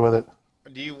 There's sound with it.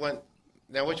 Do you want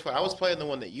now? Which one? I was playing the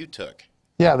one that you took.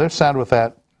 Yeah, there's sound with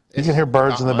that. You can hear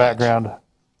birds in the background.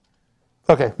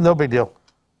 Okay, no big deal.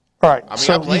 All right,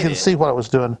 so you can see what I was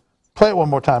doing. Play it one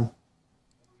more time.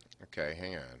 Okay,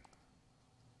 hang on.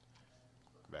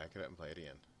 Back it up and play it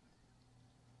again.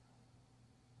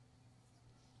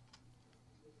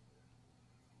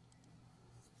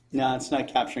 No, it's not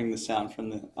capturing the sound from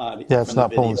the audio. Yeah, it's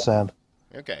not pulling the sound.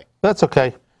 Okay. That's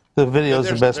okay. The video is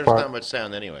the best part. There's not much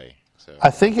sound anyway. So. I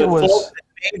think it was.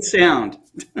 Made sound.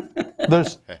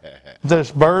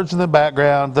 There's birds in the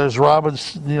background. There's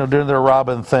robins, doing their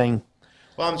robin thing.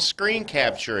 Well, I'm screen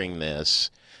capturing this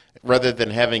rather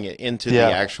than having it into the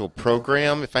actual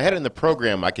program. If I had it in the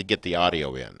program, I could get the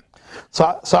audio in.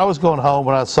 So I was going home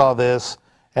when I saw this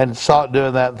and saw it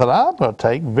doing that and thought, I'm going to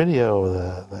take video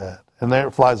of that. And there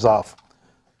it flies off.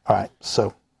 All right,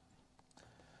 so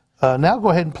now go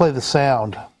ahead and play the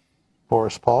sound for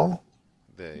us, Paul.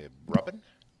 The robin?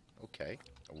 Okay,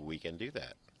 we can do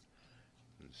that.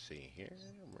 Let's see here,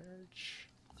 merge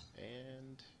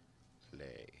and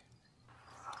play.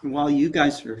 While you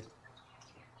guys are...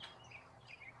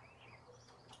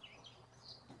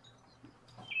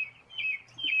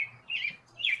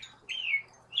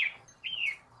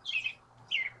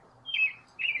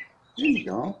 There you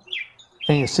go.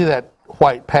 And you see that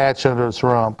white patch under its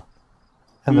rump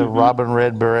and the robin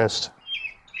red breast.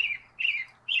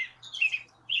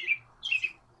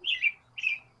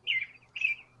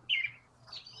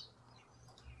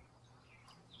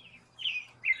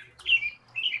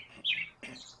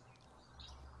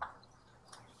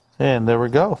 And there we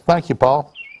go. Thank you,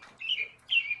 Paul.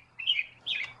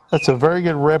 That's a very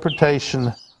good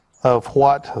representation of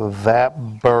what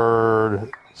that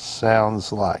bird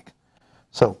sounds like.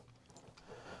 So,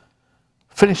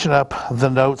 finishing up the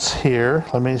notes here,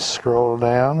 let me scroll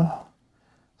down.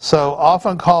 So,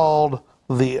 often called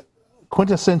the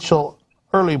quintessential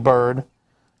early bird,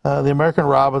 the American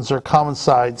robins are common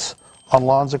sights on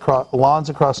lawns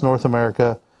across North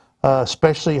America,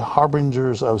 especially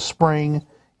harbingers of spring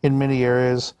in many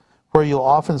areas, where you'll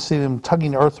often see them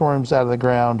tugging earthworms out of the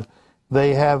ground.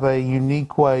 They have a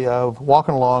unique way of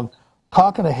walking along,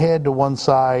 cocking a head to one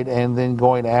side, and then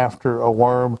going after a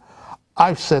worm.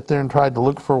 I've sat there and tried to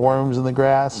look for worms in the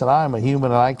grass, and I'm a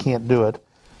human and I can't do it.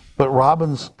 But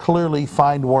robins clearly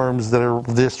find worms that are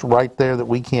just right there that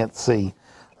we can't see.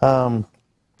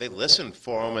 They listen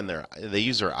for them and they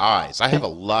use their eyes. I have a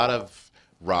lot of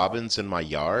robins in my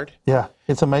yard. Yeah,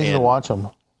 it's amazing to watch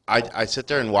them. I sit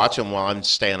there and watch them while I'm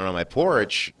standing on my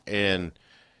porch, and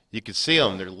you can see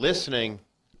them. They're listening,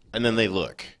 and then they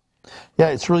look. Yeah,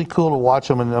 it's really cool to watch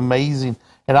them and amazing.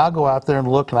 And I'll go out there and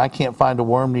look, and I can't find a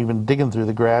worm even digging through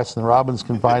the grass, and the robins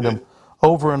can find them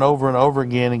over and over and over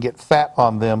again and get fat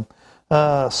on them.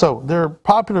 So they're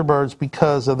popular birds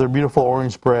because of their beautiful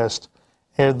orange breast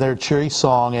and their cheery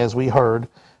song, as we heard.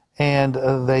 And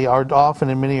they are often,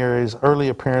 in many areas, early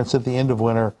appearance at the end of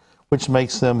winter, which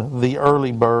makes them the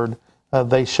early bird.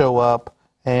 They show up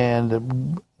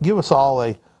and give us all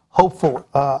a hopeful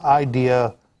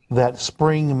idea that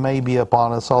spring may be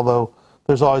upon us, although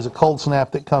there's always a cold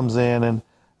snap that comes in, and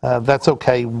that's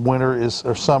okay. Winter is,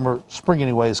 or summer, spring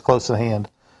anyway, is close at hand.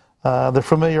 They're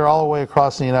familiar all the way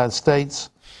across the United States,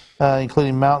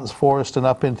 including mountains, forests, and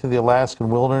up into the Alaskan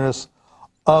wilderness.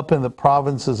 Up in the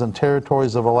provinces and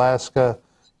territories of Alaska,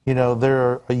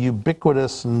 they're a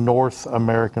ubiquitous North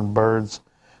American birds.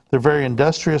 They're very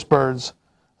industrious birds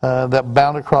that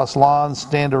bound across lawns,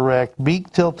 stand erect,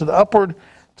 beak tilted upward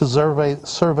to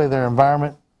survey their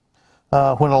environment.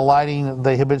 When alighting,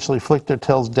 they habitually flick their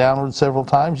tails downward several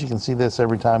times. You can see this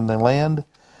every time they land.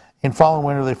 In fall and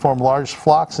winter, they form large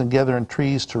flocks and gather in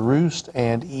trees to roost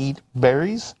and eat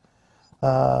berries.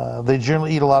 They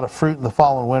generally eat a lot of fruit in the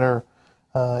fall and winter.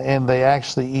 and they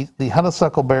actually eat the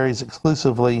honeysuckle berries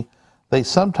exclusively. They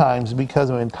sometimes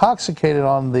become intoxicated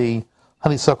on the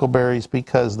honeysuckle berries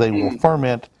because they will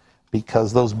ferment,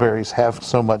 because those berries have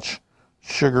so much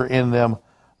sugar in them.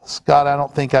 Scott, I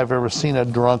don't think I've ever seen a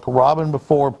drunk robin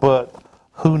before, but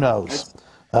who knows?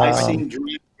 I've seen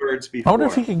drunk birds I before. wonder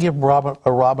if you could give a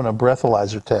robin a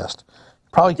breathalyzer test.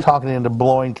 Probably talking into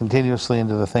blowing continuously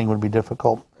into the thing would be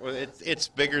difficult. Well, it's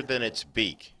bigger than its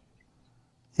beak.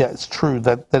 Yeah, it's true.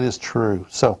 That is true.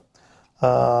 So,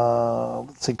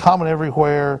 let's see, common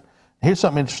everywhere. Here's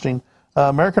something interesting.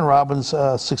 American robins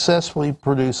successfully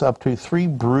produce up to 3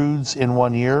 broods in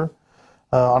 1 year.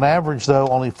 On average, though,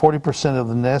 only 40% of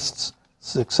the nests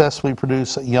successfully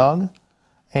produce young,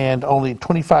 and only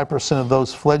 25% of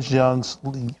those fledged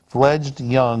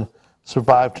young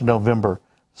survive to November.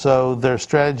 So their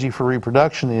strategy for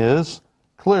reproduction is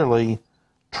clearly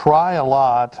try a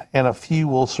lot and a few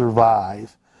will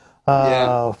survive.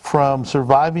 From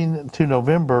surviving to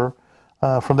November,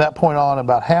 from that point on,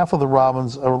 about half of the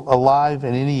robins alive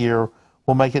in any year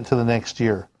will make it to the next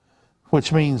year,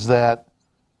 which means that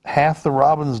half the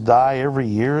robins die every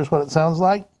year is what it sounds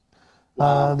like.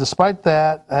 Despite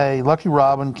that, a lucky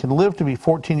robin can live to be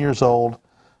 14 years old.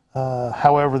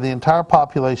 However, the entire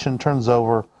population turns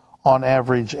over on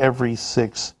average every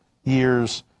 6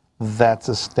 years. That's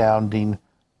astounding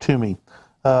to me.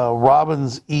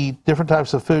 Robins eat different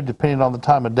types of food depending on the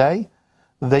time of day.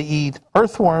 They eat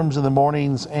earthworms in the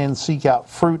mornings and seek out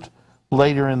fruit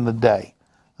later in the day.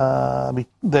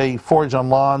 They forage on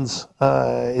lawns.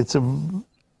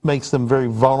 Makes them very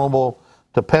vulnerable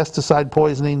to pesticide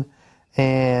poisoning,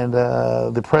 and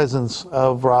the presence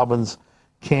of robins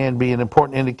can be an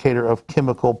important indicator of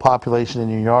chemical population in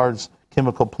your yards,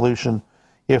 chemical pollution,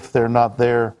 if they're not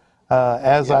there.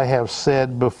 As I have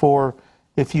said before,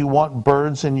 if you want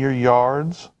birds in your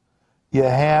yards, you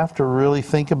have to really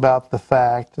think about the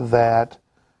fact that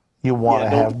you want to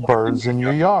have birds in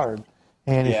your yard.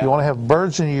 And if you want to have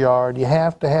birds in your yard, you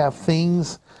have to have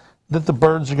things that the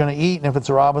birds are going to eat. And if it's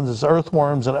robins, it's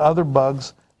earthworms and other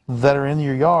bugs that are in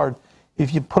your yard.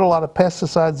 If you put a lot of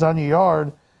pesticides on your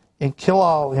yard and kill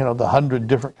all, the 100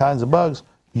 different kinds of bugs,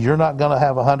 you're not going to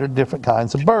have 100 different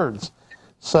kinds of birds.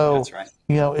 So, That's right.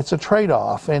 It's a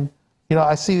trade-off. And,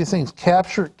 I see these things,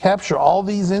 capture all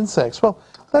these insects. Well,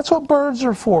 that's what birds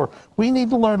are for. We need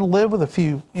to learn to live with a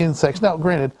few insects. Now,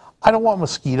 granted, I don't want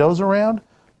mosquitoes around,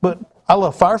 but I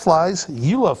love fireflies.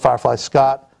 You love fireflies,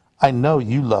 Scott. I know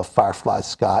you love fireflies,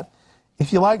 Scott.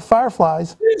 If you like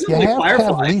fireflies, you have to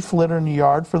have leaf litter in your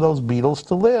yard for those beetles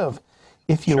to live.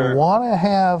 If you want to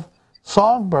have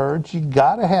songbirds, you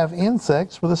got to have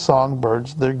insects for the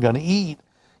songbirds they're going to eat.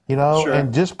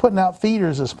 And just putting out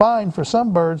feeders is fine for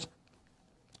some birds,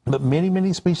 but many,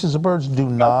 many species of birds do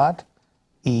not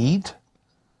eat.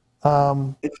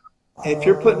 If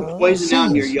you're putting poison out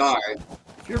in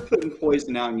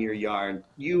your yard,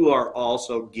 you are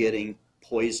also getting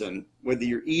poison. Whether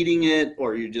you're eating it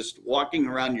or you're just walking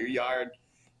around your yard,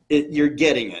 you're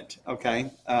getting it. Okay,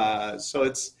 so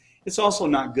it's also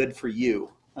not good for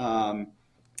you.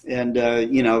 And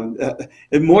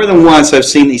more than once I've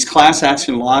seen these class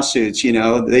action lawsuits.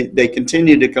 They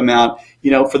continue to come out.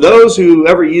 For those who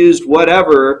ever used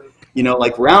whatever,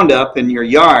 like Roundup in your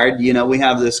yard, we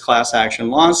have this class action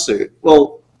lawsuit.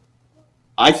 Well,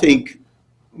 I think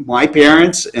my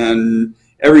parents and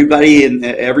everybody in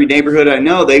every neighborhood I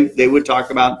know, they would talk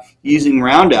about using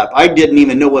Roundup. I didn't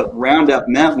even know what Roundup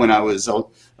meant when I was a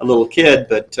little kid,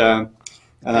 but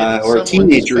or a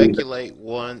teenager. Did speculate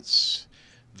once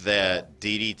that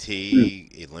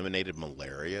DDT eliminated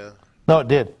malaria? No, it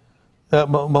did.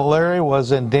 Malaria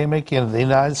was endemic in the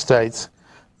United States.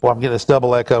 Well, I'm getting this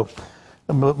double echo.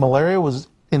 Malaria was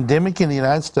endemic in the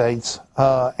United States,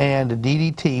 and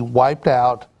DDT wiped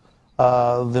out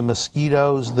the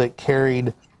mosquitoes that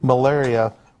carried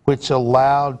malaria, which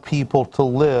allowed people to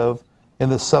live in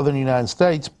the southern United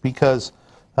States because,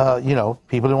 people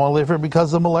didn't want to live here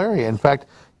because of malaria. In fact,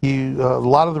 a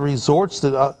lot of the resorts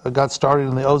that got started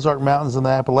in the Ozark Mountains and the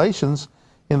Appalachians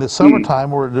in the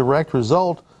summertime were a direct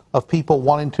result of people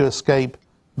wanting to escape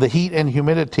the heat and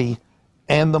humidity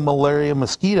and the malaria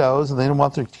mosquitoes, and they didn't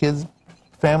want their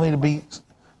family to be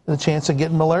the chance of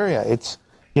getting malaria. It's,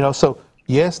 so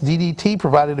yes, DDT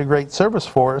provided a great service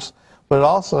for us, but it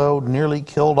also nearly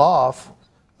killed off,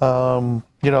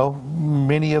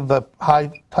 many of the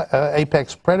high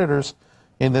apex predators,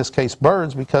 in this case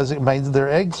birds, because it made their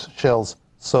egg shells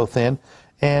so thin.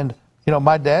 And,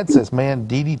 my dad says, man,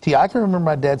 DDT, I can remember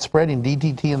my dad spreading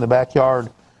DDT in the backyard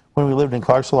when we lived in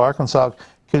Clarksville, Arkansas,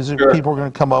 because people were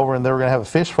going to come over and they were going to have a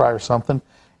fish fry or something,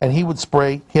 and he would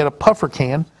spray. He had a puffer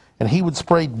can, and he would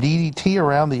spray DDT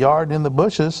around the yard and in the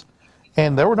bushes,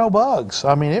 and there were no bugs.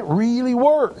 I mean, it really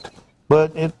worked,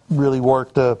 but it really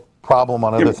worked a problem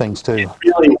on other things too. It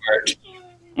really worked.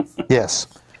 Yes.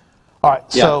 All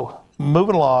right, so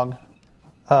moving along,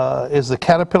 is the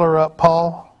caterpillar up,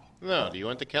 Paul? No, do you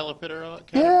want the caterpillar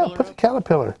Yeah, put the up?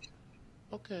 caterpillar.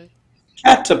 Okay.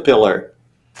 Caterpillar.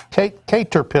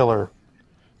 Caterpillar.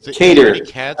 Is Cater. there any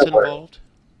cats involved?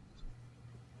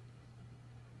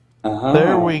 Uh-huh.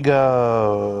 There we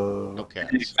go. No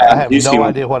cats. I have no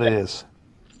idea what it is.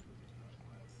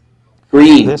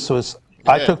 Green. This was,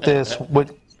 I took this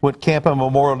with camping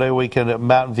Memorial Day weekend at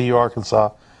Mountain View,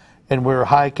 Arkansas, and we were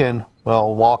hiking,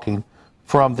 well, walking,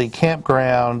 from the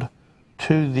campground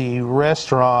to the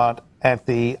restaurant at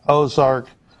the Ozark,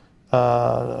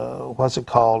 what's it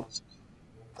called?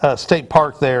 State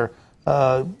Park there,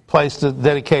 place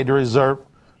dedicated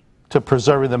to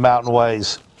preserving the mountain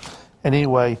ways. And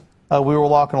anyway, we were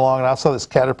walking along, and I saw this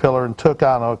caterpillar and took,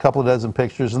 I don't know, a couple of dozen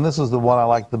pictures, and this is the one I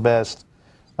liked the best.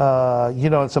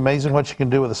 It's amazing what you can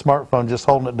do with a smartphone, just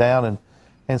holding it down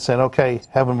and saying, okay,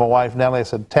 having my wife, Natalie, I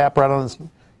said, tap right on this,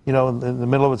 in the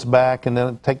middle of its back, and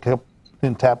then take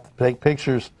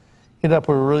pictures. Ended up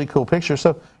with a really cool picture.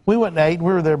 So we went and ate.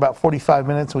 We were there about 45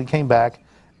 minutes. We came back,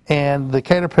 and the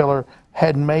caterpillar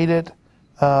had made it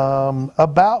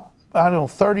about,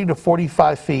 30 to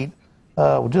 45 feet,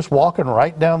 just walking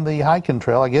right down the hiking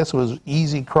trail. I guess it was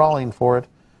easy crawling for it,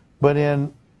 but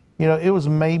it was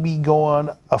maybe going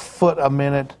a foot a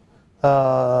minute,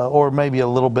 or maybe a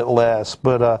little bit less.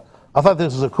 But I thought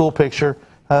this was a cool picture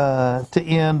to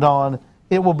end on.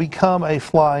 It will become a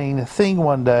flying thing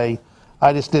one day.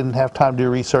 I just didn't have time to do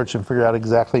research and figure out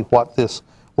exactly what this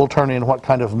will turn in, what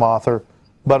kind of moth or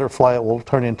butterfly it will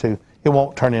turn into. It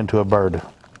won't turn into a bird.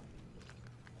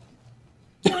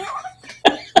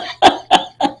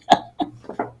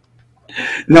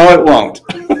 No, it won't.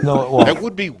 No, it won't. That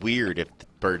would be weird if the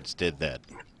birds did that.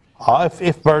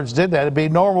 If birds did that, it'd be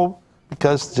normal,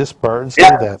 because just birds do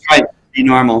Yeah, that. right. Be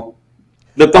normal.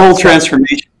 But the whole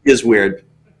transformation is weird.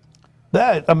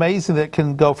 That amazing that it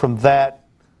can go from that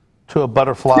to a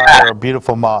butterfly or a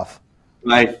beautiful moth.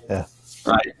 Right. Yeah.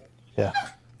 Right. Yeah.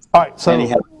 All right. So,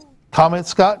 Anyhow. comments,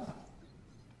 Scott?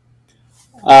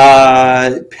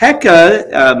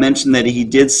 Pekka mentioned that he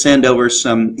did send over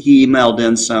he emailed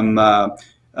in some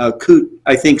some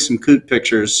coot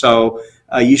pictures. So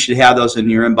you should have those in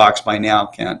your inbox by now,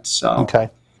 Kent. So Okay.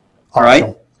 All right.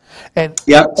 Awesome. And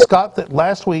Yep. Scott, that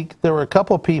last week there were a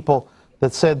couple of people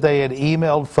that said they had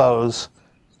emailed photos,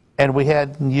 and we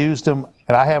hadn't used them,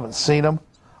 and I haven't seen them.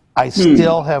 I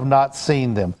still have not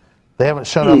seen them. They haven't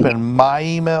shown up in my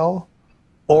email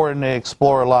or in the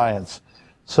Explore Alliance.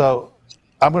 So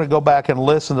I'm going to go back and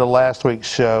listen to last week's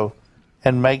show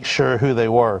and make sure who they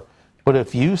were. But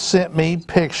if you sent me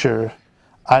pictures,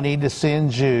 I need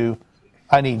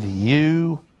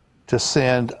you to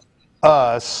send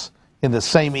us in the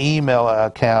same email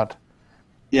account,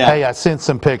 hey, I sent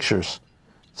some pictures.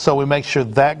 So we make sure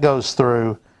that goes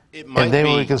through, and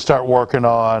then we can start working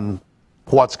on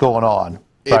what's going on.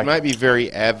 It might be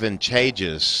very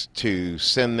advantageous to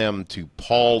send them to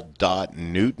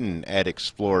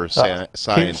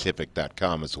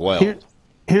paul.newton@explorerscientific.com as well.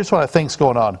 Here's what I think's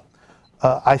going on.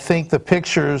 I think the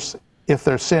pictures, if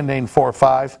they're sending 4 or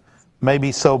 5, may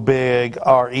be so big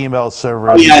our email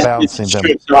server is bouncing them.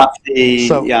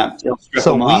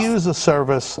 So we use a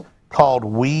service called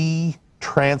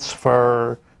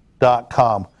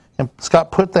WeTransfer.com. And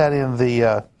Scott, put that in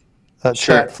the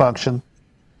chat function.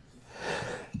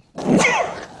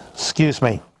 Excuse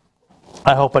me.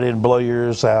 I hope I didn't blow your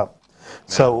ears out.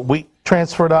 So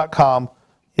WeTransfer.com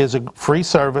is a free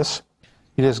service.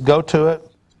 You just go to it,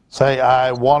 say,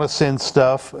 I want to send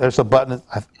stuff. There's a button.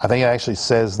 I think it actually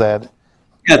says that.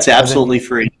 Yeah, it's absolutely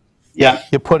free. Yeah.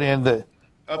 You put in the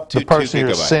person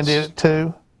you're sending it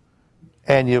to,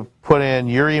 and you put in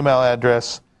your email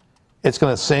address. It's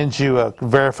going to send you a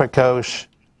verification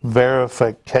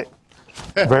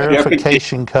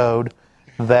code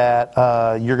that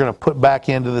you're going to put back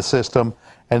into the system,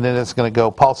 and then it's going to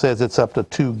go. Paul says it's up to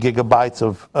 2 gigabytes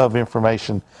of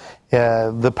information.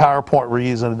 The PowerPoint we're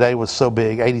using today was so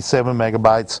big, 87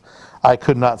 megabytes. I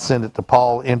could not send it to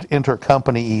Paul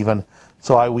intercompany even,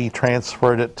 so we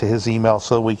transferred it to his email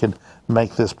so we could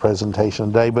make this presentation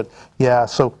today. But yeah,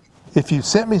 so if you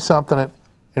sent me something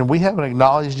and we haven't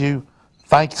acknowledged you,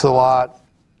 thanks a lot.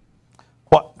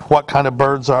 What kind of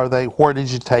birds are they? Where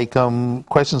did you take them?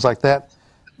 Questions like that.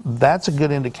 That's a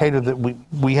good indicator that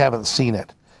we haven't seen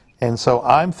it. And so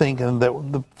I'm thinking that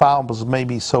the file was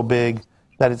maybe so big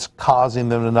that it's causing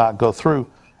them to not go through.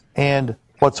 And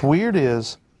what's weird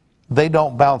is they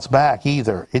don't bounce back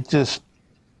either. It just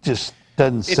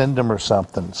doesn't send them or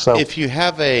something. So If you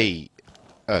have a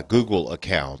Google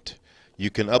account, you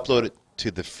can upload it to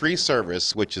the free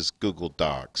service, which is Google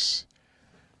Docs,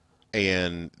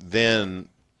 and then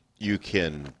you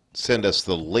can send us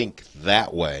the link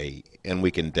that way, and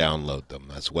we can download them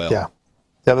as well. yeah,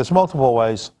 there's multiple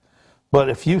ways. But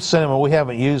if you send them and we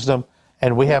haven't used them,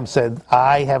 and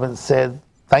I haven't said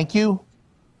thank you,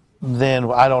 then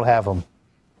I don't have them.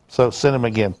 So send them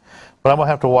again. But I'm going to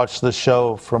have to watch this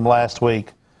show from last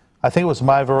week. I think it was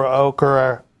Michael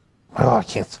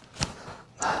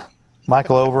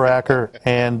Overacker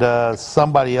and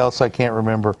somebody else I can't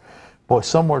remember. Boy,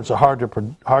 some words are hard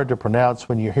to pronounce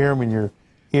when you hear them in your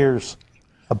ears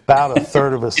about a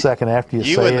third of a second after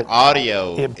you say it.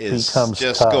 Audio it is becomes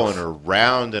just tough. going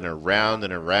around and around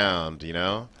and around, you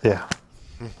know? Yeah.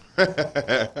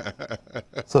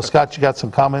 So, Scott, you got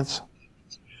some comments?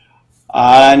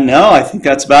 No, I think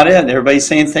that's about it. Everybody's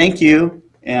saying thank you.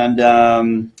 And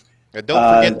And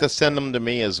don't forget to send them to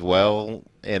me as well,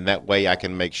 and that way I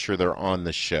can make sure they're on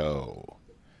the show.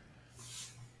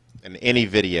 And any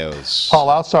videos. Paul,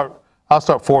 I'll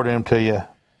start forwarding them to you.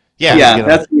 Yeah. yeah,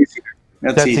 that's easier.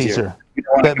 That's easier. You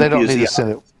don't wanna They don't confuse need the to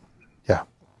send it. Yeah. All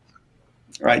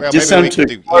right, Well, just maybe send we to could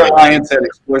do Explore either. Alliance at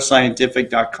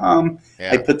explorescientific.com.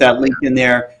 Yeah. I put that link in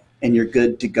there, and you're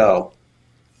good to go.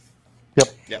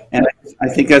 Yep. And I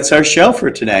think that's our show for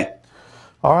today.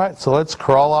 All right, so let's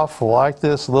crawl off like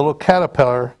this little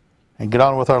caterpillar and get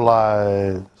on with our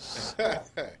lives.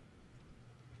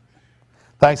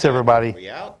 Thanks, everybody. We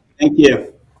out? Thank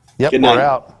you. Yep, Good we're night.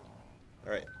 out.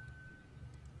 All right.